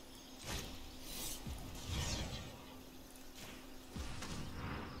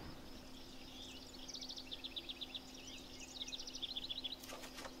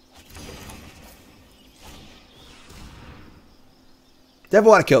 Definitely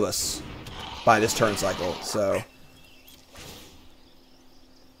want to kill this by this turn cycle, so...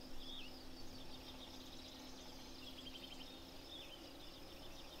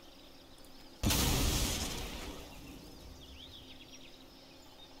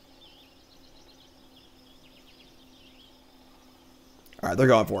 Alright, they're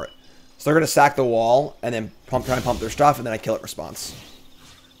going for it. So they're going to sack the wall, and then try and pump their stuff, and then I kill it response.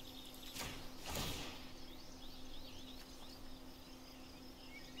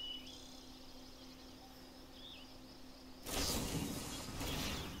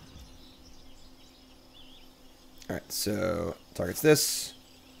 Alright, so targets this.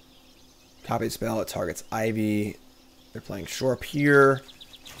 Copy the spell, it targets Ivy. They're playing Shorp here.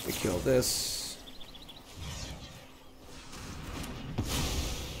 We kill this.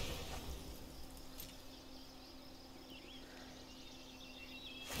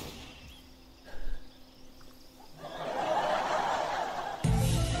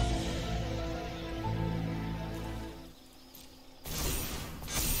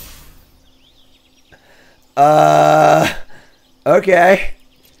 Okay.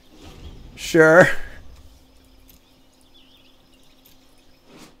 Sure.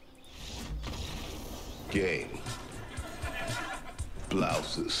 Game.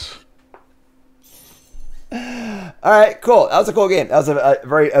 Blouses. Alright, cool. That was a cool game. That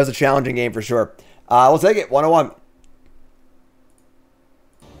was a challenging game for sure. We'll take it. 101.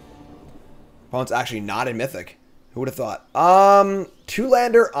 Opponent's actually not in Mythic. Who would have thought?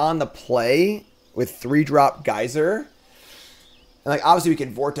 Two-lander on the play with 3-drop Geyser. And like obviously we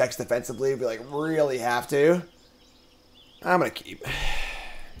can Vortex defensively if we like really have to. I'm gonna keep.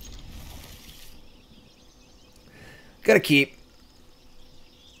 Gotta keep.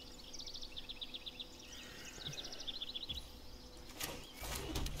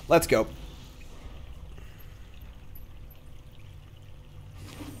 Let's go.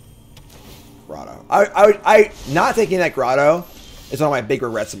 Grotto. I not taking that Grotto is one of my big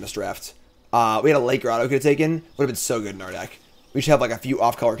regrets in this draft. We had a late Grotto could have taken. Would have been so good in our deck. We should have like a few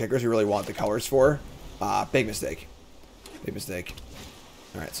off-color kickers we really want the colors for. Big mistake. Big mistake.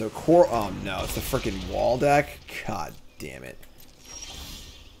 Alright, so core... Oh no, it's the freaking wall deck. God damn it.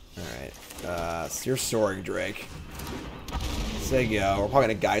 Alright. So you're Soaring Drake. There you go. We're probably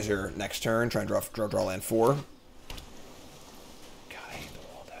going to Geyser next turn. Try and draw land 4. God, I hate the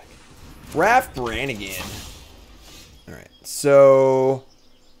wall deck. Raph Brannigan. Alright, so...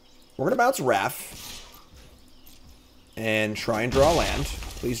 We're going to bounce Raph. And try and draw land.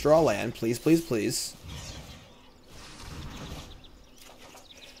 Please draw land. Please, please, please.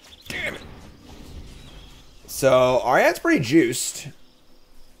 Damn it. So, our hand's pretty juiced.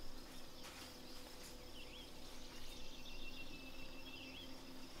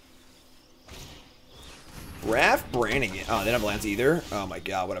 Raph Brannigan. Oh, they don't have lands either. Oh my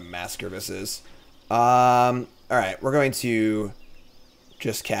god, what a massacre this is. Alright, we're going to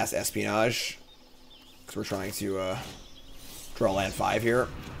just cast Espionage. Because we're trying to draw land 5 here.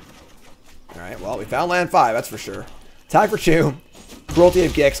 Alright, well, we found land 5, that's for sure. Attack for 2. Cruelty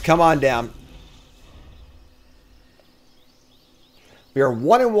of Gix, come on down. We are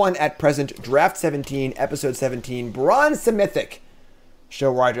 1-1 at present. Draft 17, episode 17. Bronze to Mythic.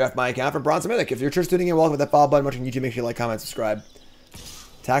 Show where I draft my account for Bronze to Mythic. If you're just tuning in, welcome with that follow button. Watching YouTube, make sure you like, comment, subscribe.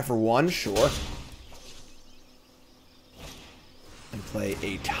 Attack for 1, sure. And play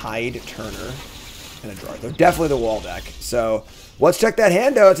a Tide Turner. And a draw. They're definitely the wall deck. So, let's check that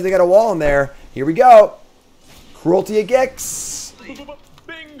hand out. So they got a wall in there. Here we go. Cruelty of Gix.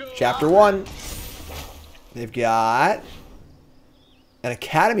 Chapter 1. They've got an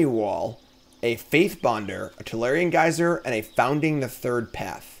Academy Wall, a Faith Bonder, a Tolarian Geyser, and a Founding the Third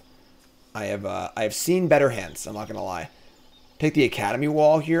Path. I have seen better hands, I'm not going to lie. Take the Academy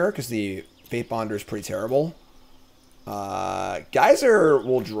Wall here, because the Faith Bonder is pretty terrible. Geyser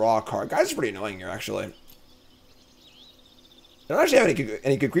will draw a card. Geyser's pretty annoying here, actually. They don't actually have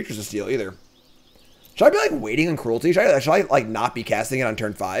any good creatures to steal, either. Should I be, like, waiting on Cruelty? Should I like, not be casting it on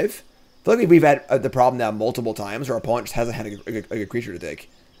turn 5? I feel like we've had the problem now multiple times where our opponent just hasn't had a good creature to take.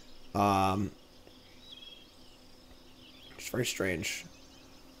 It's very strange.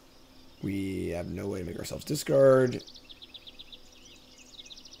 We have no way to make ourselves discard.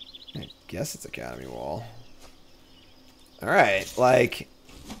 I guess it's Academy Wall. Alright, like,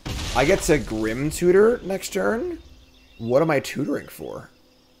 I get to Grim Tutor next turn? What am I tutoring for?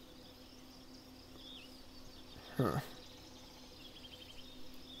 Huh.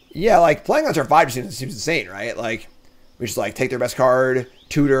 Yeah, like, playing on turn 5 just seems insane, right? Like, we just, like, take their best card,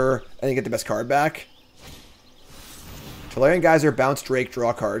 tutor, and then get the best card back. Tolarian Geyser, bounce Drake, draw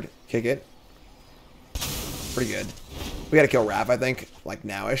a card, kick it. Pretty good. We gotta kill Raph, I think, like,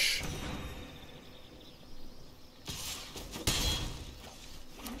 nowish.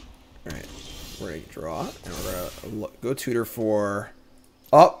 Alright, we're gonna draw, and we're gonna go tutor for...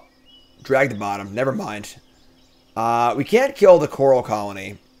 Oh! Drag the bottom, never mind. We can't kill the Coral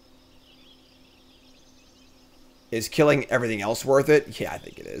Colony. Is killing everything else worth it? Yeah, I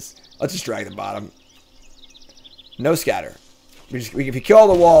think it is. Let's just drag the bottom. No scatter. If you kill all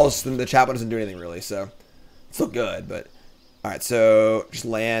the walls, then the chaplain doesn't do anything really, so... It's still good, but... Alright, so just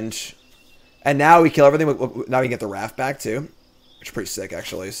land. And now we kill everything. Now we get the raft back, too. Which is pretty sick,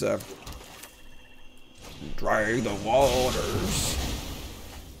 actually, so... Drag the waters.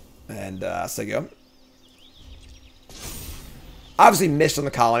 And, so go. Obviously missed on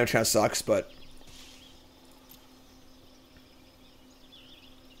the colony, which kind of sucks, but...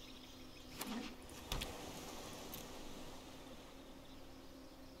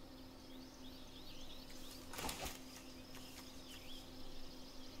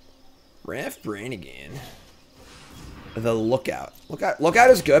 Raft Brannigan. The Lookout. Lookout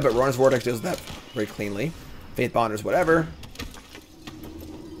is good, but Rona's Vortex does that very cleanly. Faith Bonders, whatever.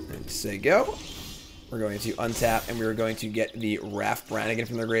 And say go. We're going to untap, and we're going to get the Raft Brannigan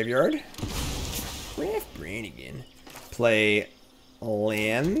from their graveyard. Raft Brannigan. Play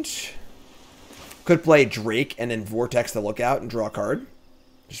land. Could play Drake and then Vortex the Lookout and draw a card.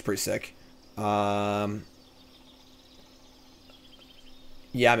 Which is pretty sick. Yeah,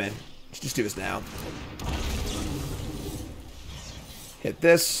 man. Let's just do this now. Hit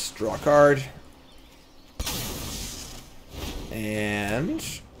this, draw a card. And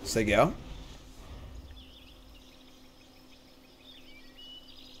say go.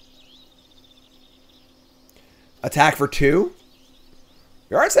 Attack for 2.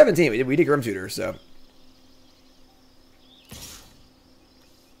 We are at 17. We did Grim Tutor, so.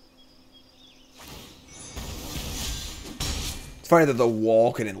 It's funny that the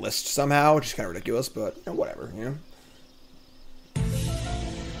wall can enlist somehow, which is kind of ridiculous, but you know, whatever, you know.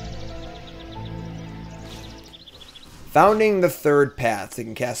 Founding the Third Path. They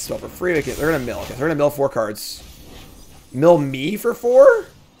can cast a spell for free. They're going to mill. Okay, they're going to mill 4 cards. Mill me for 4?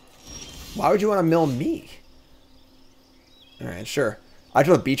 Why would you want to mill me? Alright, sure. I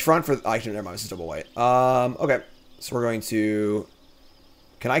drew a beachfront for... Oh, actually, never mind. This is double white. Okay. So we're going to...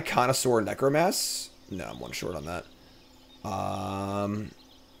 Can I Connoisseur Necromass? No, I'm 1 short on that.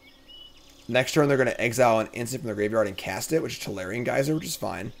 Next turn, they're going to exile an instant from their graveyard and cast it, which is Tolarian Geyser, which is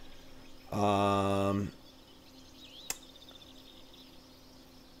fine.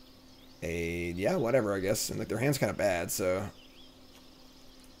 Yeah, whatever, I guess. And like their hand's kind of bad, so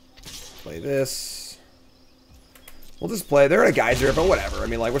play this. We'll just play. They're a Geyser, but whatever. I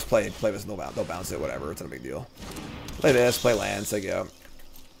mean, like, let's play this. They'll bounce it. Whatever. It's not a big deal. Play this. Play land. So go.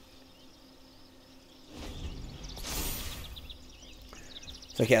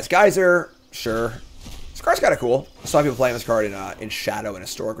 So I cast Geyser. Sure. This card's kind of cool. I saw people playing this card in Shadow and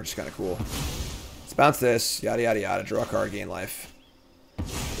Historic, which is kind of cool. Let's bounce this. Yada yada yada. Draw a card. Gain life.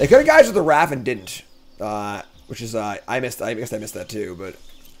 They could have Geyser with the Raff and didn't, which is I guess I missed that too, but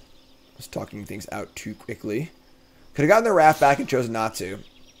I was talking things out too quickly. Could have gotten the Raff back and chosen not to.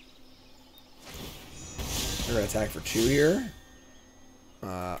 They're gonna attack for 2 here.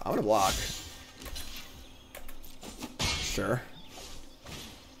 I'm gonna block. Sure.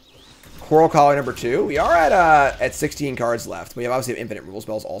 Coral Colony number 2. We are at 16 cards left. We have obviously have infinite rule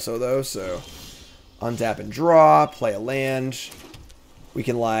spells also though, so untap and draw, play a land. We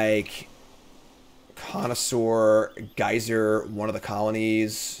can, like, Connoisseur, Geyser, one of the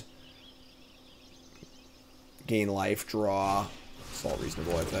colonies. Gain life, draw. It's all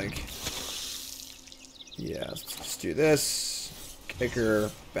reasonable, I think. Yeah, let's just do this.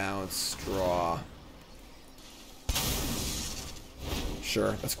 Kicker, bounce, draw.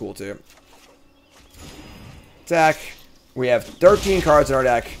 Sure, that's cool, too. Attack. We have 13 cards in our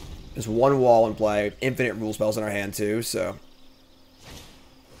deck. There's 1 wall in play. Infinite rule spells in our hand, too, so...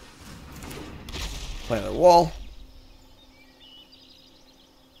 Play another wall.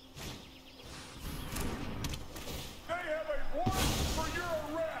 They have a warrant for your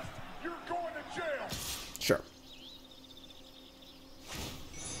arrest. You're going to jail. Sure.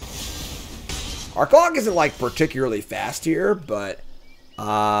 Our clock isn't like particularly fast here, but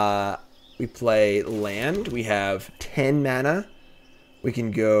We play land. We have 10 mana. We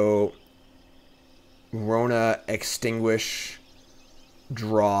can go Rona, extinguish,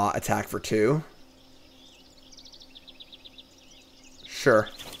 draw, attack for 2. Sure.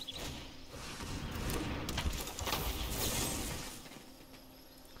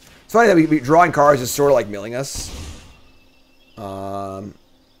 It's funny that we drawing cards is sort of like milling us.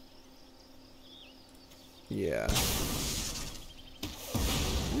 Yeah.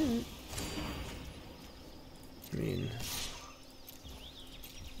 I mean,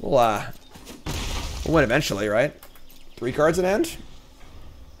 we'll win eventually, right? 3 cards in end.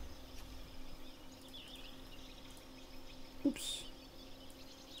 Oops.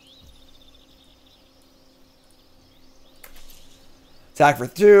 Attack for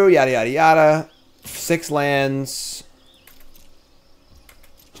 2, yada yada yada. 6 lands.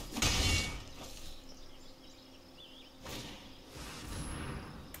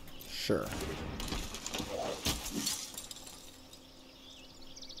 Sure.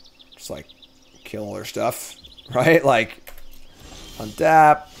 Just like kill all their stuff, right? Like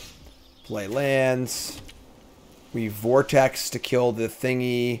untap, play lands. We vortex to kill the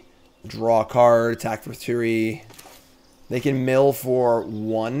thingy, draw a card, attack for 3. They can mill for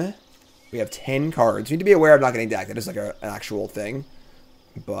 1. We have 10 cards. We need to be aware of not getting decked. That is like an actual thing.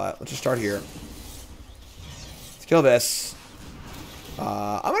 But let's just start here. Let's kill this.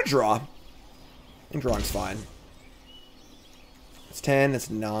 I'm going to draw. I think drawing's fine. It's 10. It's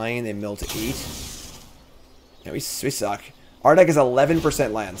 9. They mill to 8. Yeah, we suck. Our deck is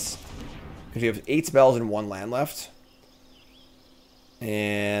 11% lands. Because we have 8 spells and 1 land left.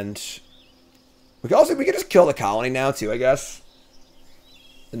 And we could just kill the colony now too, I guess.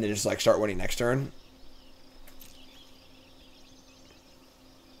 And then just like start winning next turn.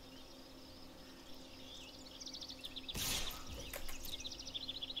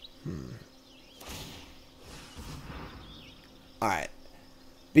 Alright.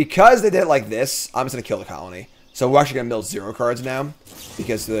 Because they did it like this, I'm just going to kill the colony. So we're actually going to mill 0 cards now.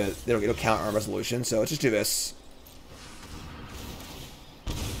 Because they don't count our resolution. So let's just do this.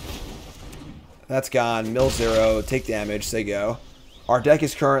 That's gone. Mill 0. Take damage. Say go. Our deck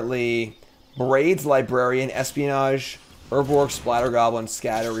is currently Braids, Librarian, Espionage, Herborg, Splatter Goblin,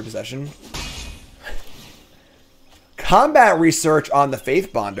 Scatter, Repossession. Combat research on the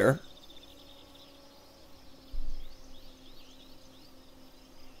Faith Bonder.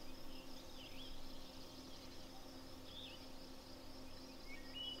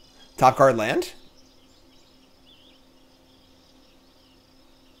 Top card land.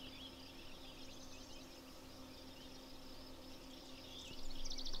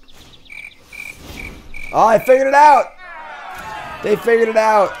 Oh, I figured it out. They figured it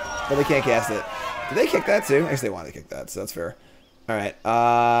out. But they can't cast it. Did they kick that too? I guess they wanted to kick that, so that's fair. Alright.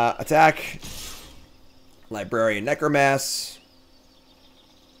 Attack. Librarian Necromass.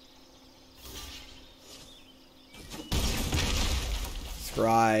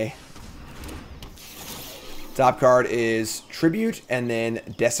 Scry. Top card is Tribute and then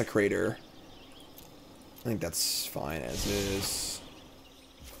Desecrator. I think that's fine as is.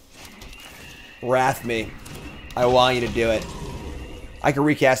 Wrath me. I want you to do it. I can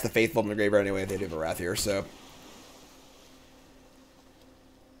recast the Faithful in the graveyard anyway if they do have a Wrath here, so.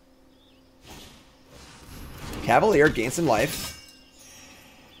 Cavalier gains some life.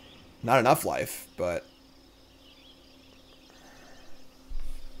 Not enough life, but.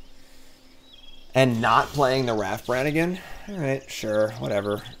 And not playing the Wrath Brannigan? Alright, sure,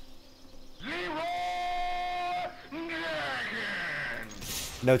 whatever.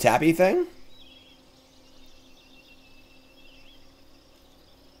 No tappy thing?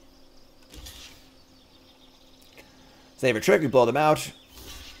 So they have a trick, we blow them out,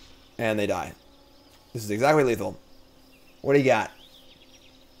 and they die. This is exactly lethal. What do you got?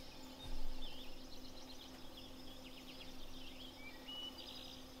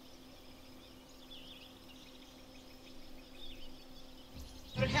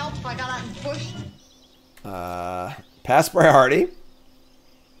 Would it help if I got out and pushed? Pass priority.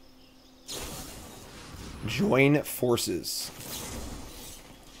 Join forces.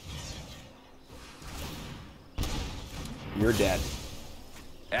 You're dead.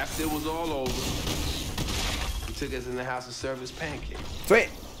 After it was all over, he took us in the house to serve his pancakes. Sweet.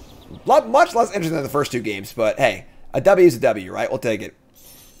 Much less interesting than the first 2 games, but hey, a W is a W, right? We'll take it.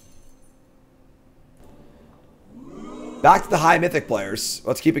 Back to the high mythic players.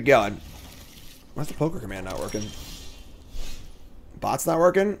 Let's keep it going. Why's the poker command not working? Bot's not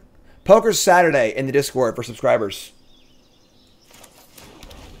working? Poker's Saturday in the Discord for subscribers.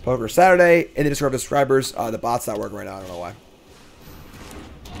 Poker Saturday in the Discord for subscribers. The bot's not working right now. I don't know why.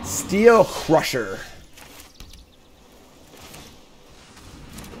 Steel Crusher.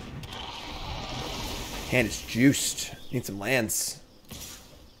 Hand is juiced. Need some lands.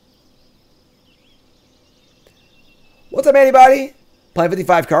 What's up, anybody? Playing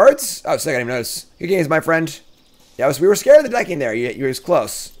 55 cards? Oh, sick, I didn't even notice. Good games, my friend. Yeah, we were scared of the decking there. You was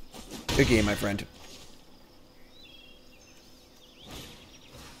close. Good game, my friend.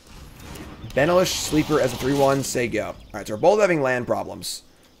 Benelish Sleeper as a 3-1. Say go. Alright, so we're both having land problems.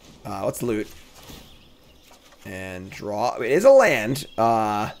 Let's loot. And draw. It is a land.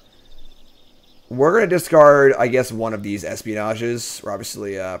 We're going to discard, I guess, one of these espionages. We're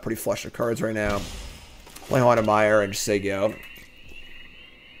obviously pretty flush of cards right now. Play Haunted Mire and just say go.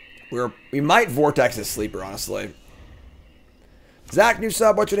 We might Vortex this Sleeper, honestly. Zach, new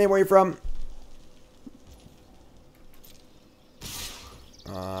sub. What's your name? Where are you from?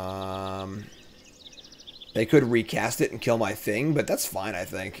 They could recast it and kill my thing, but that's fine, I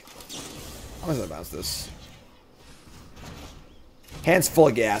think. How does I bounce this? Hand's full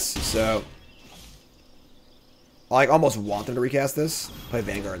of gas, so I almost want them to recast this. Play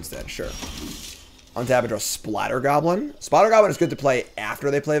Vanguard instead, sure. Untap and draw Splatter Goblin. Splatter Goblin is good to play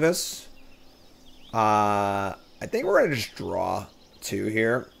after they play this. I think we're gonna just draw 2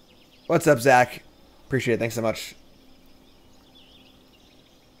 here. What's up, Zach? Appreciate it. Thanks so much.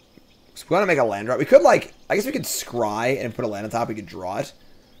 So we want to make a land drop. We could, like, I guess we could scry and put a land on top. We could draw it.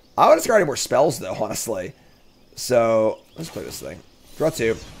 I want to discard any more spells, though, honestly. So, let's play this thing. Draw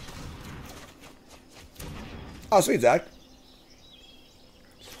 2. Oh, sweet, Zach.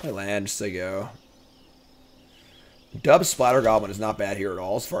 Play land, just say go. Dub Splatter Goblin is not bad here at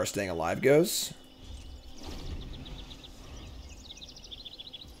all as far as staying alive goes.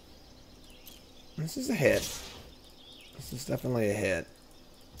 This is a hit. This is definitely a hit.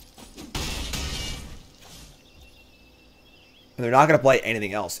 And they're not going to play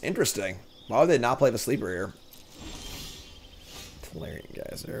anything else. Interesting. Why would they not play the Sleeper here? Tolarian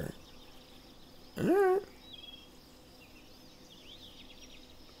Geyser. Alright.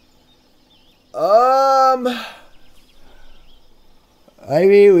 I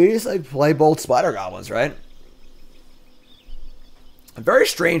mean, we just like play both Splatter Goblins, right? Very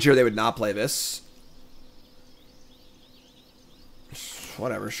strange here they would not play this.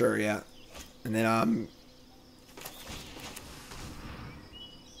 Whatever, sure, yeah. And then,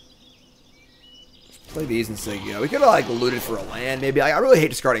 play these and say go. We could have, like, looted for a land, maybe. I really hate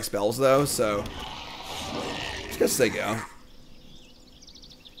discarding spells, though, so just gonna say go.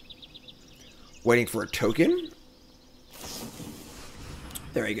 Waiting for a token.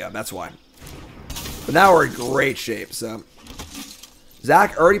 There you go, that's why. But now we're in great shape, so.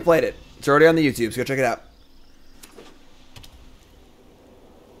 Zach already played it. It's already on the YouTube, so go check it out.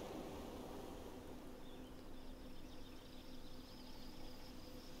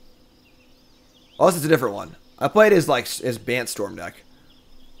 Oh, this is a different one. I played his Bant Storm deck.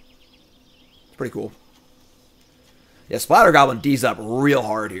 It's pretty cool. Yeah, Splatter Goblin D's up real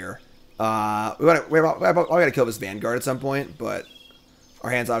hard here. We gotta kill this Vanguard at some point, but our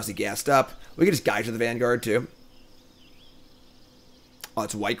hand's obviously gassed up. We can just guide to the Vanguard too. Oh,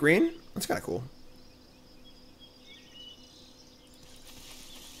 it's white green. That's kind of cool.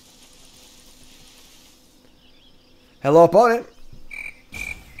 Hello, opponent.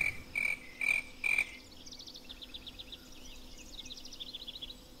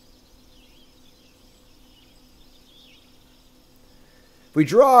 We're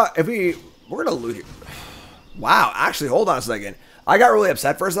gonna loot here. Wow, actually, hold on a second. I got really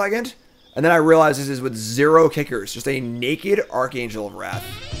upset for a second, and then I realized this is with 0 kickers. Just a naked Archangel of Wrath.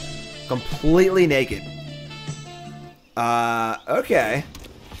 Completely naked. Okay.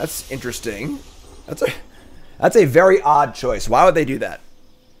 That's interesting. That's a very odd choice. Why would they do that?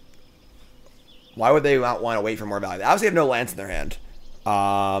 Why would they not want to wait for more value? They obviously have no lands in their hand.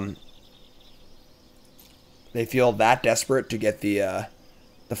 They feel that desperate to get the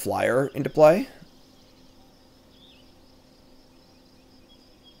flyer into play.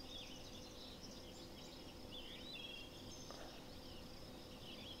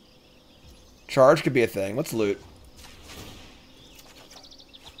 Charge could be a thing. Let's loot.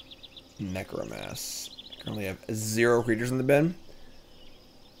 Necromass. Currently have 0 creatures in the bin.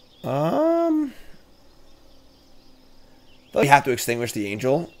 I feel like we have to extinguish the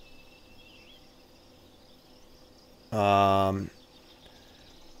angel.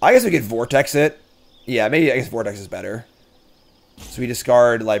 I guess we could Vortex it. Yeah, maybe I guess Vortex is better. So we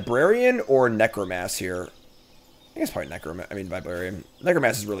discard Librarian or Necromass here. I guess probably Librarian.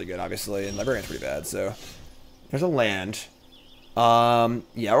 Necromass is really good, obviously, and Librarian's pretty bad, so. There's a land.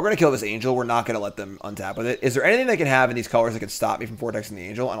 Yeah, we're going to kill this Angel. We're not going to let them untap with it. Is there anything they can have in these colors that can stop me from vortexing the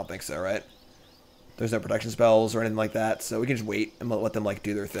Angel? I don't think so, right? There's no protection spells or anything like that, so we can just wait and let them, like,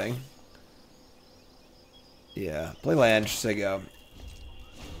 do their thing. Yeah, play land, just say go.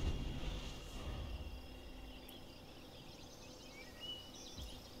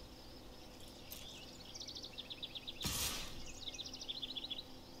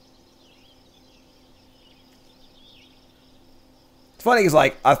 It's funny because,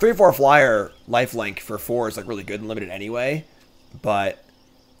 like, a 3/4 flyer lifelink for 4 is, like, really good and limited anyway. But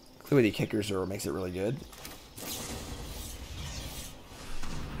clearly the kickers are what makes it really good.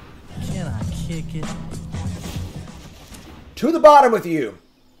 Can I kick it? To the bottom with you!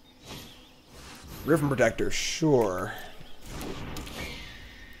 Riven Protector, sure.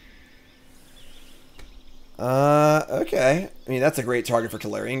 Okay. I mean, that's a great target for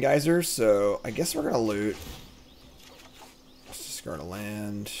Tolarian Geyser, so I guess we're going to loot. Discard a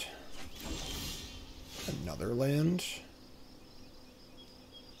land. Another land.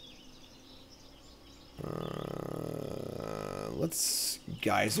 Let's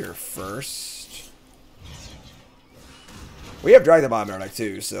Geyser first. We have Drag the Bomb in our deck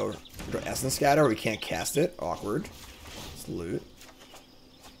too, so Essence Scatter, we can't cast it. Awkward. Let's loot.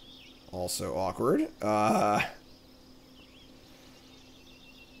 Also awkward.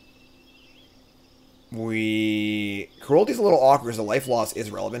 Cruelty's a little awkward because the life loss is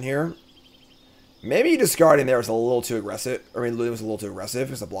relevant here. Maybe discarding there was a little too aggressive. I mean, looting was a little too aggressive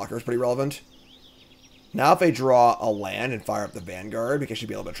because the blocker is pretty relevant. Now if they draw a land and fire up the Vanguard, we should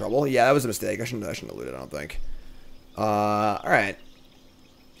be a little bit of trouble. Yeah, that was a mistake. I shouldn't have looted, I don't think. Alright.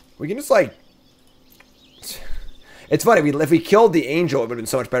 We can just, like... It's funny, if we killed the Angel, it would have been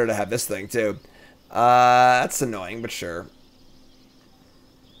so much better to have this thing, too. That's annoying, but sure.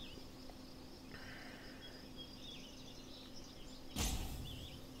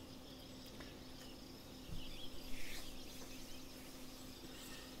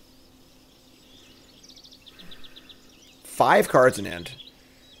 Five cards in hand.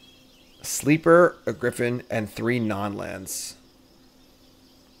 A Sleeper, a Griffin, and 3 non-lands.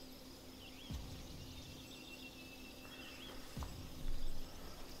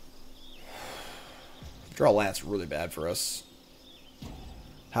 Draw a land's really bad for us.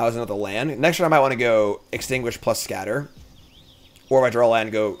 How is another land? Next turn I might want to go Extinguish plus Scatter. Or if I draw a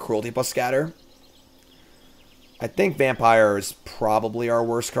land, go Cruelty plus Scatter. I think Vampire is probably our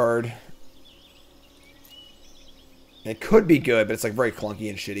worst card. It could be good, but it's like very clunky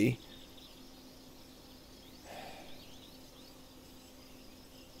and shitty.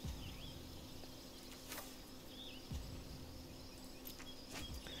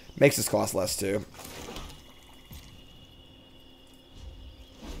 Makes this cost less too.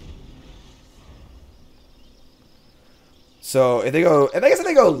 So if they go, I guess if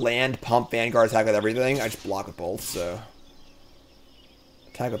they go land, pump, Vanguard, attack with everything, I just block with both. So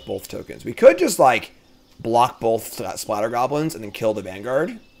attack with both tokens. We could just like block both Splatter Goblins and then kill the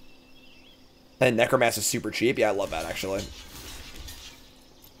Vanguard. And Necromancer is super cheap. Yeah, I love that actually.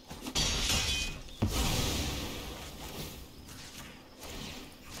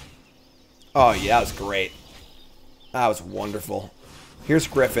 Oh yeah, that was great. That was wonderful. Here's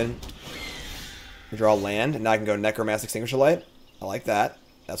Griffin. We draw land, and now I can go Necromancer, Extinguish the Light. I like that.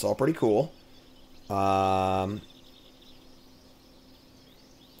 That's all pretty cool. Sign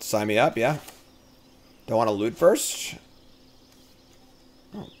me up, yeah. Do I want to loot first?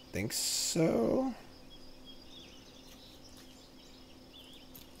 I don't think so.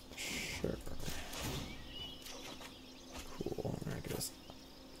 Sure. Cool. There it goes.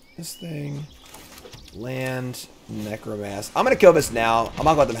 This thing. Land. Necromancer. I'm gonna kill this now. I'm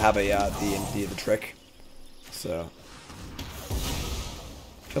not gonna let them have the trick. So.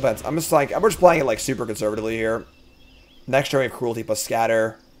 I'm just like, we're just playing it like super conservatively here. Next turn we have Cruelty plus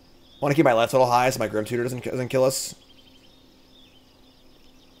Scatter. I want to keep my left a little high so my Grim Tutor doesn't kill us.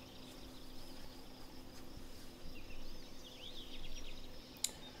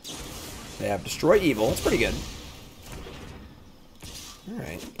 They have Destroy Evil. That's pretty good.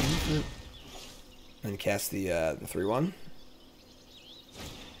 Alright. And cast the 3/1.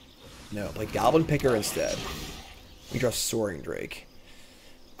 No, play Goblin Picker instead. We draw Soaring Drake.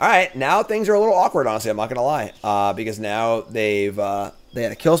 Alright, now things are a little awkward, honestly, I'm not gonna lie. Because now they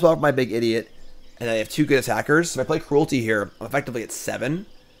had a kill spell for my big idiot, and then they have 2 good attackers. So if I play Cruelty here, I'm effectively at 7. And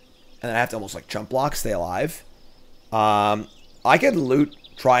then I have to almost like chump block, stay alive. I could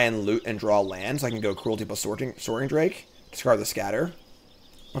try and loot and draw land, so I can go Cruelty plus Soaring Drake. Discard the Scatter.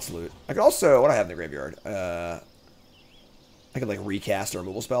 Let's loot. I could also, what do I have in the graveyard? I could like recast a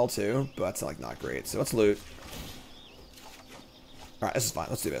removal spell too, but that's like not great. So let's loot. Alright, this is fine.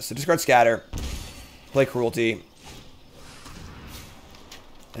 Let's do this. So discard Scatter. Play Cruelty.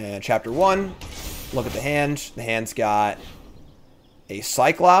 And Chapter 1. Look at the hand. The hand's got a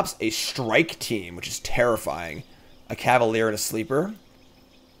Cyclops, a Strike Team, which is terrifying. A Cavalier and a Sleeper.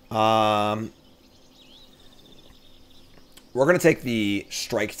 We're going to take the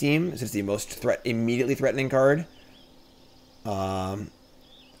Strike Team. This is the most immediately threatening card. And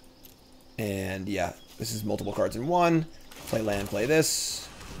yeah, this is multiple cards in one. Play land, play this.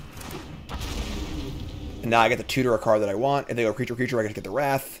 And now I get to tutor a card that I want. If they go creature, I get to get the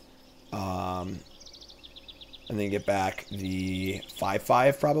Wrath. And then get back the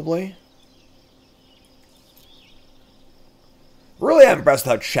 5/5 probably. Really am impressed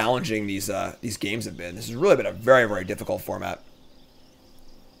with how challenging these games have been. This has really been a very, very difficult format.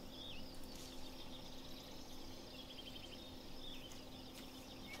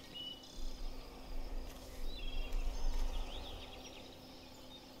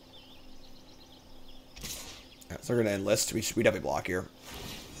 So we're going to enlist. We definitely block here.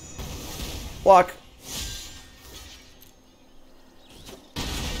 Block.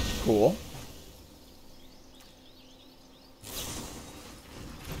 Cool.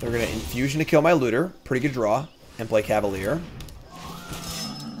 They're going to Infusion to kill my Looter. Pretty good draw. And play Cavalier.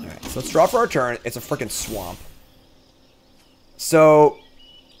 Alright, so let's draw for our turn. It's a freaking swamp. So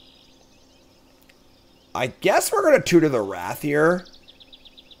I guess we're going to tutor the Wrath here.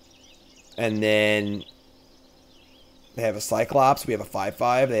 And then they have a Cyclops. We have a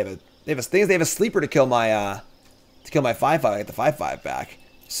 5/5. They have a sleeper to kill my 5/5. I get the 5/5 back.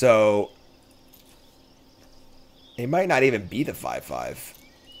 So it might not even be the 5/5.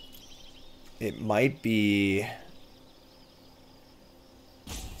 It might be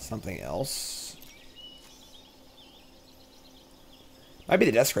something else. Might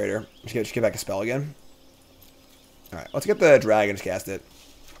be the Desecrator. Just get back a spell again. All right, let's get the dragon. Just cast it.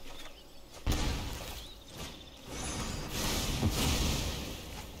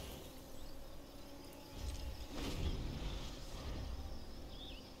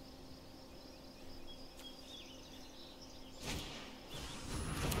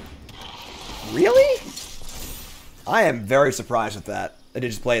 Really? I am very surprised with that. I did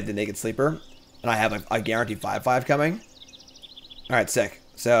just play the Naked Sleeper, and I have a guaranteed 5/5 coming. All right, sick.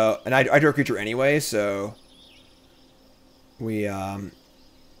 So, and I drew a creature anyway, so we've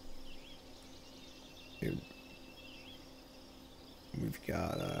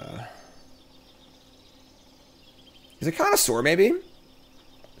got is it Connoisseur maybe?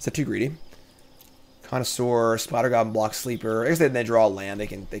 Is that too greedy? Connoisseur, Splatter Goblin, block Sleeper. I guess they draw a land. They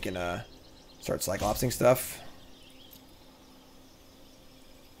can start Cyclopsing stuff.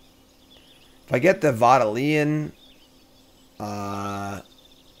 If I get the Vodalian,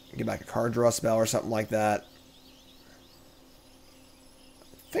 get back a card draw spell or something like that.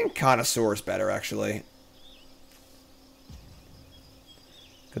 I think Connoisseur is better, actually.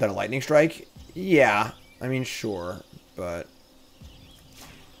 Could that a Lightning Strike? Yeah. I mean, sure, but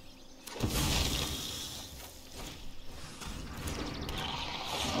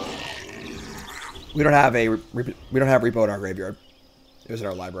we don't have Repo in our graveyard. It was in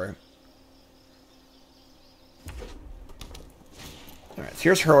our library. All right, so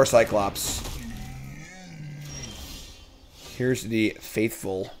here's Hurler Cyclops. Here's the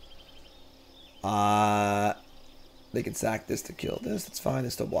Faithful. They can sack this to kill this. That's fine.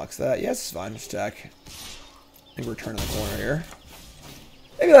 This still blocks that. Yes, it's fine. Just check. I think we're turning the corner here.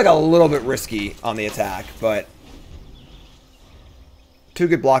 Maybe like a little bit risky on the attack, but two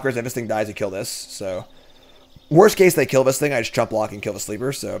good blockers. If this thing dies, you kill this. So, worst case, they kill this thing. I just jump block and kill the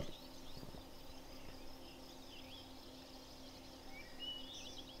sleeper. So,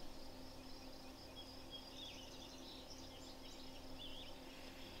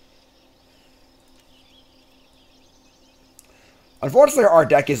 unfortunately, our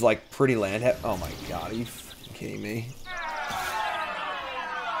deck is like pretty land heavy. Oh my god, are you fucking kidding me?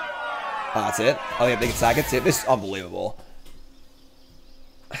 Oh, that's it. Oh yeah, they can sack it. This is unbelievable.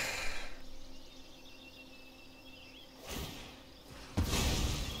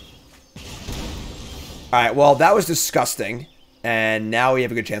 Alright, well, that was disgusting. And now we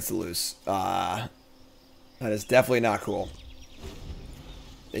have a good chance to lose. That is definitely not cool.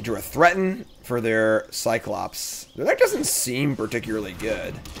 They drew a Threaten for their Cyclops. Their deck doesn't seem particularly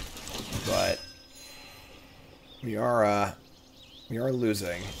good. But we are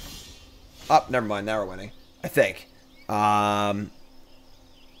losing. Oh, never mind. Now we're winning. I think.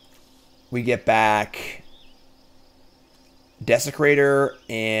 We get back Desecrator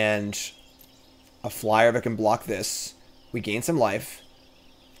and a flyer that can block this. We gain some life.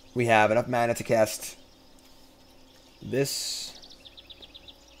 We have enough mana to cast this.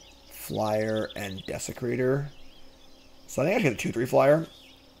 flyer and desecrator. So I think I should get a 2/3 flyer.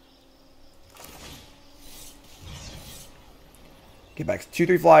 Get back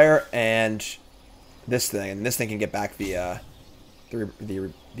 2/3 flyer and this thing, and this thing can get back the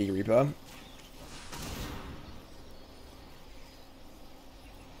repo.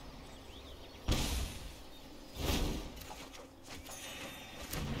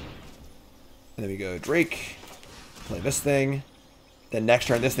 And then we go Drake, play this thing. Then next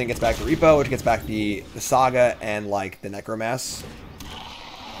turn, this thing gets back the repo, which gets back the saga and like the necromass.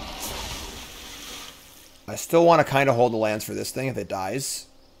 I still want to kind of hold the lands for this thing if it dies.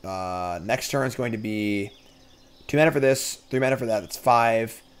 Next turn is going to be 2 mana for this, 3 mana for that. That's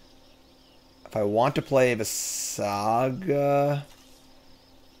 5. If I want to play the saga,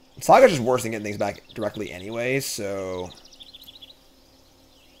 saga's just worse than getting things back directly anyway. So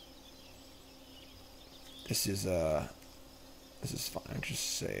this is fine.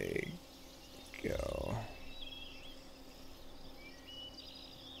 Just say go.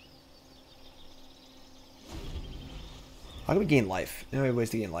 How do we gain life? No, we have ways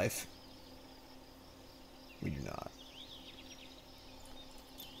to gain life. We do not.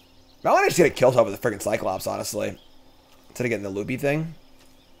 I want to just get a kill top with the freaking Cyclops, honestly. Instead of getting the loopy thing.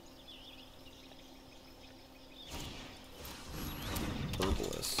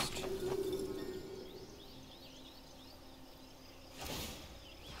 Herbalist.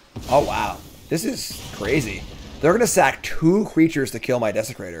 Oh, wow. This is crazy. They're going to sack 2 creatures to kill my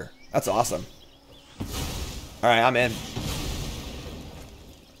Desecrator. That's awesome. Alright, I'm in.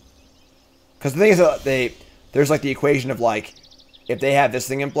 Because the thing is that there's like the equation of like, if they have this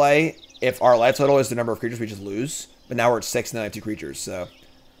thing in play, if our life total is the number of creatures, we just lose. But now we're at 6 and then I have 2 creatures, so.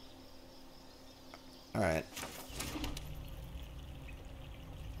 Alright.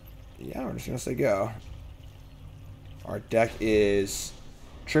 Yeah, we're just going to say go. Our deck is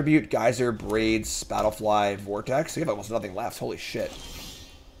Tribute, Geyser, Braids, Battlefly, Vortex. We have almost nothing left. Holy shit.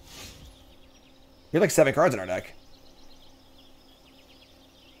 We have like 7 cards in our deck.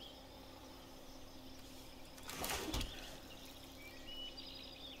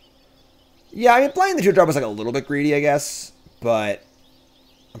 Yeah, I mean, playing the 2-drop was like a little bit greedy, I guess. But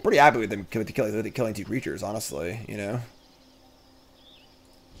I'm pretty happy with them killing 2 creatures, honestly, you know?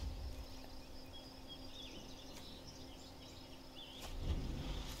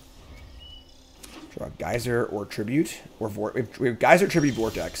 Draw Geyser or Tribute. We have Geyser, Tribute,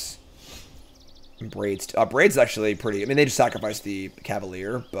 Vortex. And Braids. Braids is actually pretty... I mean, they just sacrificed the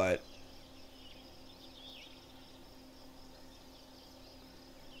Cavalier, but...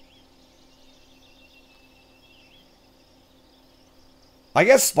 I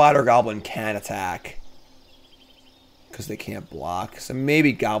guess Spider Goblin can attack. Because they can't block. So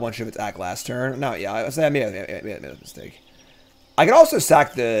maybe Goblin should attack last turn. No, yeah, I made a mistake. I could also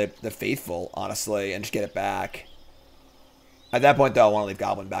sack the Faithful, honestly, and just get it back. At that point, though, I want to leave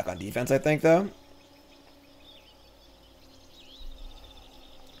Goblin back on defense, I think, though.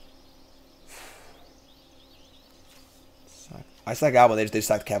 I sack Goblin, they just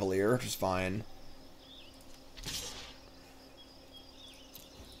sacked Cavalier, which is fine.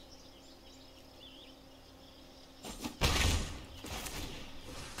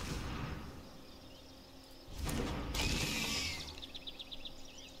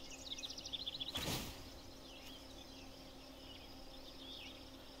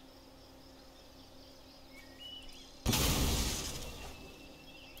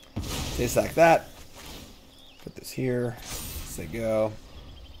 They sack that. Put this here. Say go.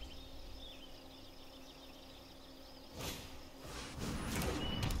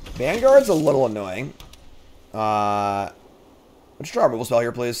 Vanguard's a little annoying. Let's draw a removal spell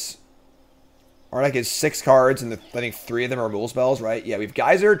here, please. Our deck is 6 cards, and I think 3 of them are removal spells, right? Yeah, we have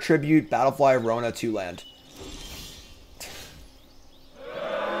Geyser, Tribute, Battlefly, Rona, 2 land.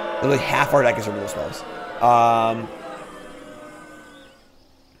 Literally half our deck is removal spells.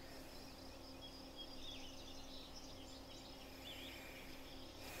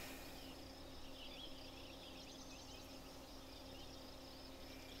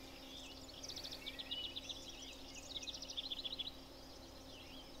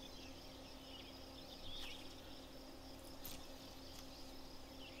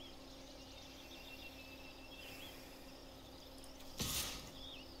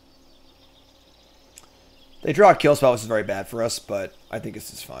 They draw a kill spell, which is very bad for us, but I think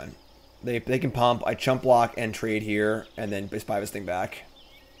this is fine. They can pump. I chump block and trade here, and then just buy this thing back.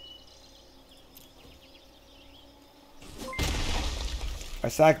 I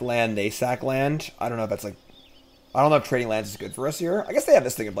sack land, they sack land. I don't know if that's like... I don't know if trading lands is good for us here. I guess they have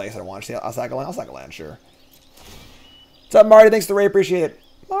this thing in place. I don't want to see. I'll sack a land. I'll sack a land, sure. What's up, Marty? Thanks for the raid. Appreciate it.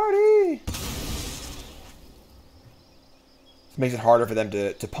 Marty! makes it harder for them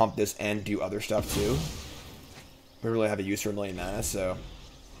to pump this and do other stuff too. We really have a use for a million mana, so.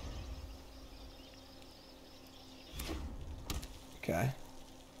 Okay.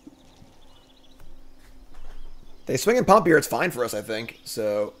 They swing and pump here, it's fine for us, I think.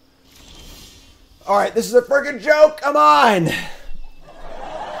 So. Alright, this is a freaking joke! Come on!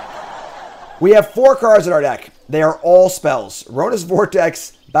 We have 4 cards in our deck. They are all spells. Rona's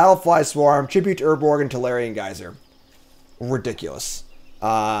Vortex, Battlefly Swarm, Tribute to Urborg, and Tolarian Geyser. Ridiculous.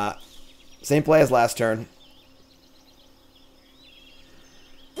 Same play as last turn.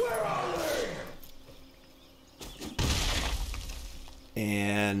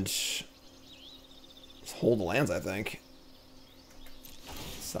 And just hold the lands, I think.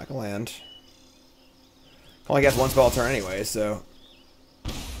 Sack a land. Only gets 1 spell a turn anyway, so.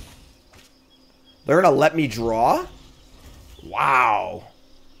 They're gonna let me draw? Wow.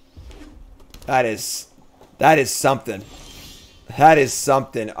 That is something. That is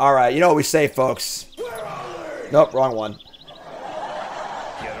something. Alright, you know what we say, folks. Nope, wrong one.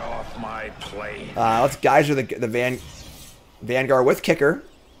 Get off my plane. Let's Geyser the Vanguard with Kicker.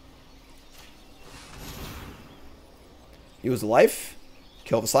 Use life,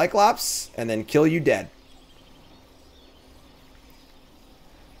 kill the Cyclops, and then kill you dead.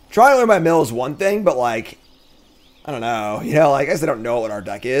 Trying to learn my mill is one thing, but like, I don't know. You know, like, I guess I don't know what our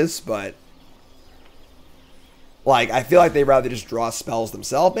deck is, but like, I feel like they'd rather just draw spells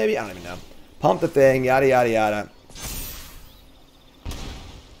themselves, maybe? I don't even know. Pump the thing, yada, yada, yada.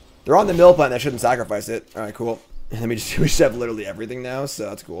 They're on the mill plan. They shouldn't sacrifice it. All right, cool. Let me just, we just have literally everything now, so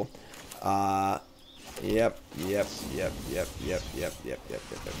that's cool. Yep.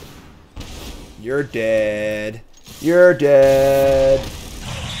 You're dead. You're dead.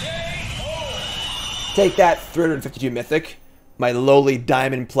 Take that, 352 Mythic. My lowly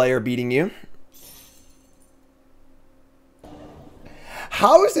diamond player beating you.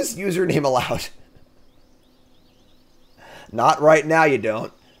 How is this username allowed? Not right now, you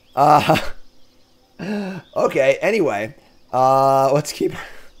don't. Okay, anyway. Let's keep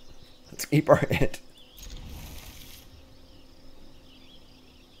our hint.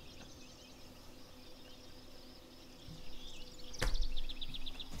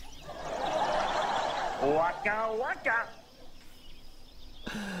 Waka waka.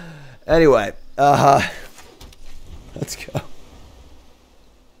 Anyway, let's go.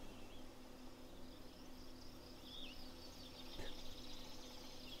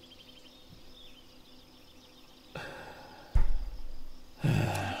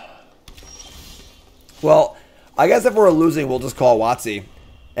 Well, I guess if we're losing, we'll just call WotC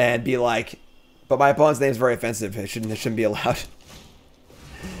and be like, but my opponent's name is very offensive. It shouldn't be allowed.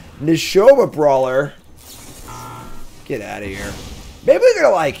 Nishoba Brawler. Get out of here. Maybe we're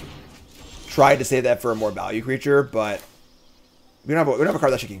gonna like try to save that for a more value creature, but we don't have a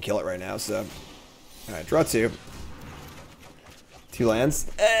card that can kill it right now. So, all right, draw 2. 2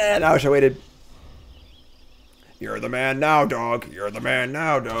 lands. And I wish I waited. You're the man now, dog. You're the man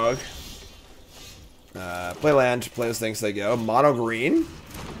now, dog. Play land. Play those things. They go. Mono green.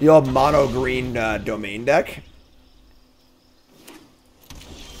 You have mono green domain deck.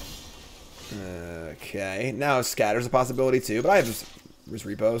 Okay, now Scatter's a possibility too, but I have just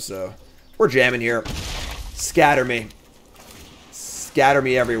repo, so we're jamming here. Scatter me. Scatter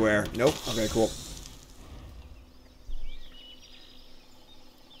me everywhere. Nope. Okay, cool.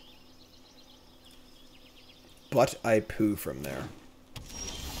 But I poo from there.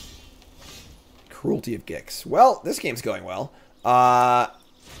 Cruelty of Gix. Well, this game's going well. Do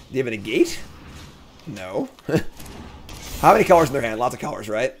you have a negate? No. How many colors in their hand? Lots of colors,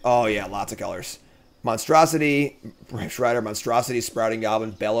 right? Oh, yeah, lots of colors. Monstrosity, Shredder, Monstrosity, Sprouting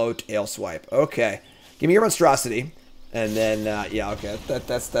Goblin, Bellow, Tail Swipe. Okay. Give me your Monstrosity. And then, yeah, okay.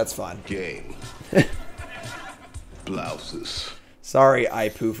 That's fine. Game. Blouses. Sorry, I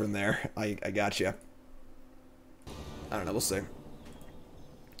poo from there. I got you. I don't know. We'll see.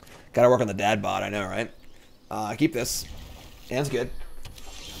 Gotta work on the dad bod, I know, right? Keep this. Hand's good.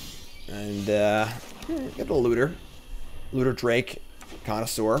 And, get the Looter. Looter Drake,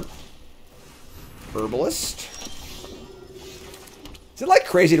 Connoisseur, Herbalist. Is it like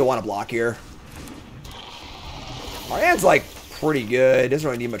crazy to want to block here? Our hand's like pretty good. Doesn't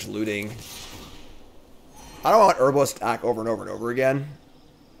really need much looting. I don't want Herbalist to act over and over and over again.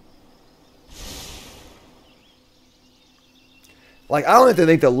 Like, I don't even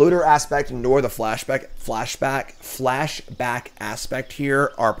think the looter aspect nor the flashback aspect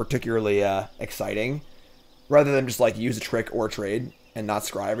here are particularly exciting. Rather than just like use a trick or trade and not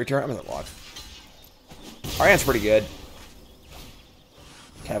scry every turn. I'm gonna block. Our hand's pretty good.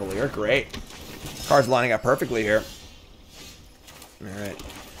 Cavalier, great. Cards lining up perfectly here. All right.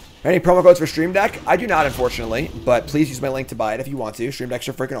 Any promo codes for Stream Deck? I do not, unfortunately, but please use my link to buy it if you want to. Stream Decks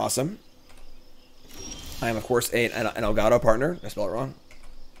are freaking awesome. I am, of course, an Elgato partner. Did I spell it wrong?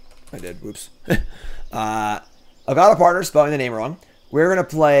 I did. Whoops. Elgato partner, spelling the name wrong. We're going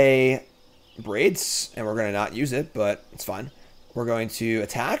to play Braids, and we're going to not use it, but it's fine. We're going to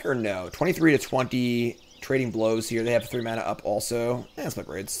attack or no? 23 to 20, trading blows here. They have 3 mana up also. Let's play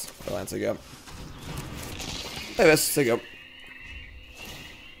Braids. Let's go. Play this. Let's go.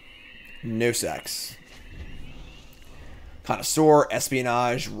 No sex. Connoisseur,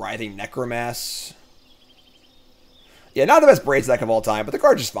 Espionage, Writhing Necromass. Yeah, not the best Braids deck of all time, but the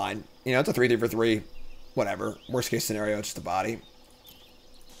card's just fine. You know, it's a 3-3 for 3. Whatever. Worst case scenario, it's just a body.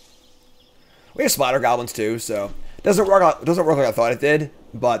 We have Splatter Goblins too, so it doesn't work like I thought it did,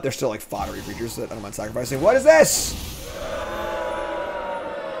 but they're still like foddery creatures that I don't mind sacrificing. What is this?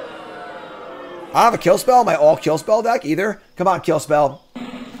 I don't have a kill spell, my all kill spell deck either. Come on, kill spell.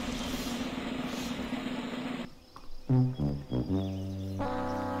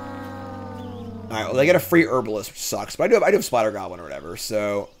 Alright, well, they get a free Herbalist, which sucks. But I do have Splatter Goblin or whatever.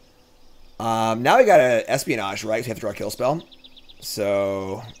 So, now we got an Espionage, right? So you have to draw a kill spell.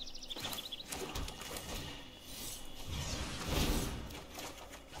 So,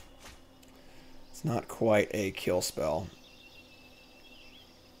 it's not quite a kill spell.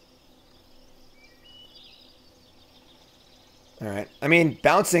 Alright. I mean,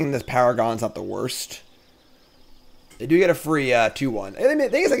 bouncing this Paragon's not the worst. They do get a free 2-1.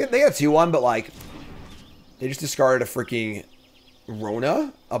 They get a 2-1, but like they just discarded a freaking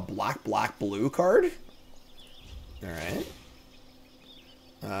Rona, a black-blue card. All right.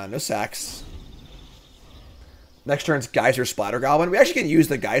 No sacks. Next turn's Geyser Splatter Goblin. We actually can use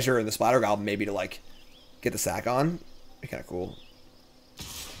the Geyser and the Splatter Goblin maybe to like get the sack on. Be kind of cool.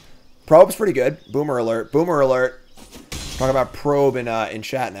 Probe's pretty good. Boomer alert. Boomer alert. Talk about probe in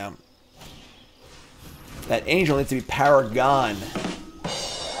chat now. That angel needs to be Paragon.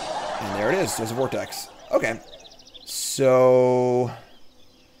 And there it is. There's a Vortex. Okay. So,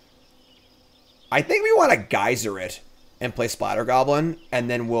 I think we want to Geyser it and play Splatter Goblin, and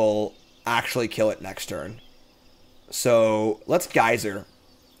then we'll actually kill it next turn. So, let's Geyser.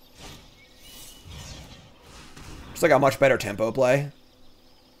 It's like a much better tempo play.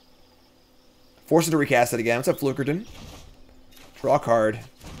 Force it to recast it again. What's up, Flukerton? Draw a card.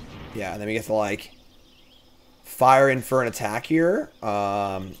 Yeah, and then we get to, like, fire in for an attack here.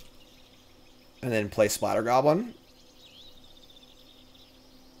 And then play Splatter Goblin.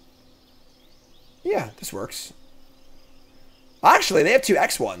 Yeah, this works. Actually, they have 2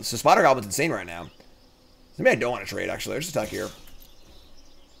 X1s, so Splatter Goblin's insane right now. Maybe I don't want to trade, actually. Let's just attack here.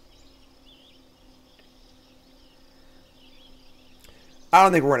 I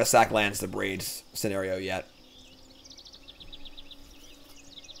don't think we're going to sack lands the Braids scenario yet.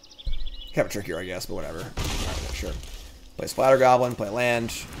 Kind of trickier, I guess, but whatever. Alright, sure. Play Splatter Goblin, play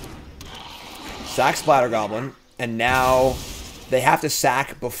land. Sack Splatter Goblin. And now they have to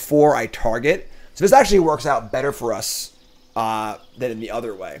sack before I target. So this actually works out better for us than in the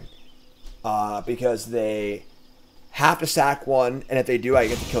other way. Because they have to sack one, and if they do, I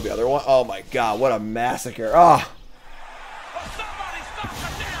get to kill the other one. Oh my god, what a massacre. Oh.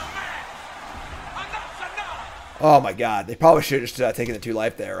 Oh my god, they probably should have just taken the 2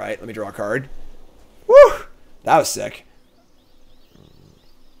 life there, right? Let me draw a card. Woo! That was sick.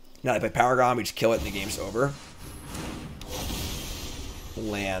 Now they play Paragon, we just kill it and the game's over.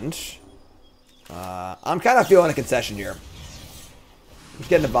 Land. I'm kind of feeling a concession here. I'm just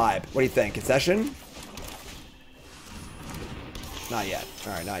getting the vibe. What do you think? Concession? Not yet.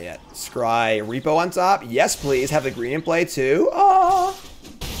 Alright, not yet. Scry Repo on top. Yes, please. Have the green in play too. Oh.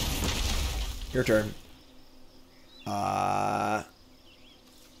 Your turn.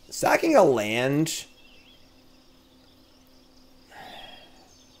 Sacking a land.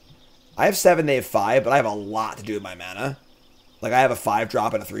 I have 7, they have 5, but I have a lot to do with my mana. Like, I have a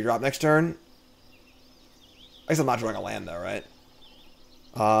 5-drop and a 3-drop next turn. I guess I'm not drawing a land, though, right?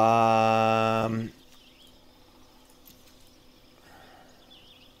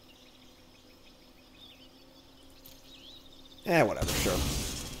 Whatever, sure.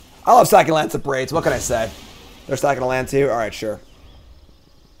 I love stacking lands with Braids. What can I say? They're stacking a land, too? Alright, sure.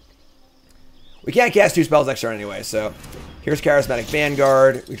 We can't cast 2 spells next turn anyway, so... Here's Charismatic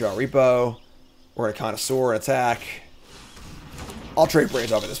Vanguard. We draw a Repo. We're going to Connoisseur and attack. I'll trade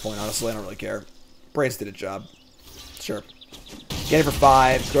Braids off at this point, honestly. I don't really care. Braids did a job. Sure. Get it for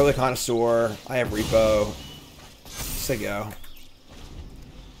 5. Throw the Connoisseur. I have Repo. Say go.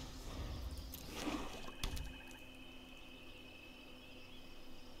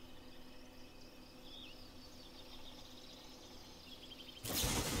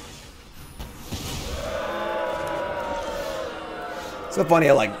 It's so funny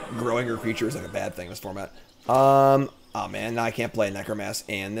how, like, growing your creature is like a bad thing in this format. Oh man, now I can't play Necromass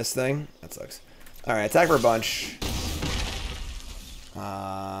and this thing. That sucks. Alright, attack for a bunch.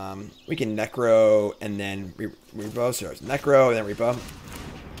 We can Necro and then Repo. So it's Necro and then Repo.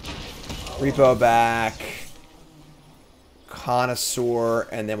 Repo back. Connoisseur,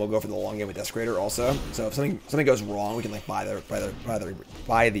 and then we'll go for the long game with Desecrator also. So if something goes wrong, we can like buy the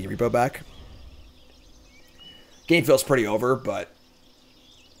Repo back. Game feels pretty over, but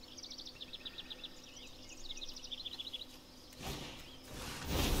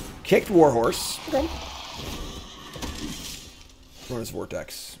kicked Warhorse. Okay. Where's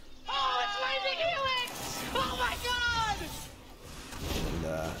Vortex? Oh, it's Mythic Helix! Oh my god!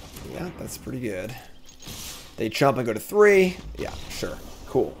 And yeah, that's pretty good. They chump and go to 3. Yeah, sure.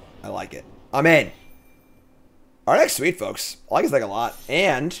 Cool. I like it. I'm in. Our next suite, folks. I like this deck a lot.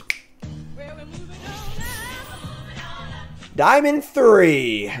 And Diamond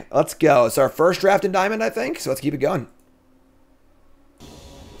 3. Let's go. It's our first draft in Diamond, I think. So let's keep it going.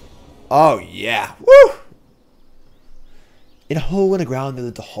 Oh, yeah. Woo! In a hole in the ground there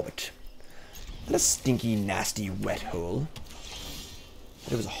lived a hobbit. Not a stinky, nasty, wet hole.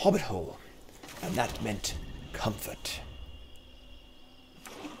 But it was a hobbit hole. And that meant comfort.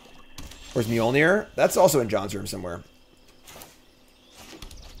 Where's Mjolnir? That's also in John's room somewhere.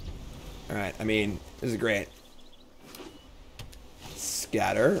 Alright, I mean, this is great.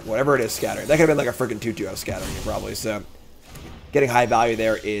 Scatter. Whatever it is, scatter. That could have been like a freaking 2-2 of scattering it probably, so getting high value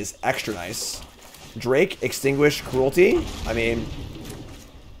there is extra nice. Drake, Extinguish, Cruelty. I mean,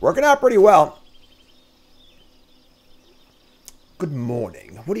 working out pretty well. Good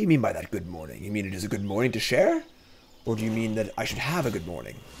morning. What do you mean by that, good morning? You mean it is a good morning to share? Or do you mean that I should have a good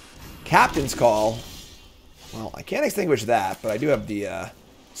morning? Captain's Call. Well, I can't extinguish that, but I do have the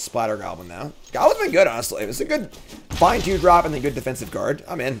Splatter Goblin now. Goblin's been good, honestly. It's a good fine 2-drop and a good defensive card.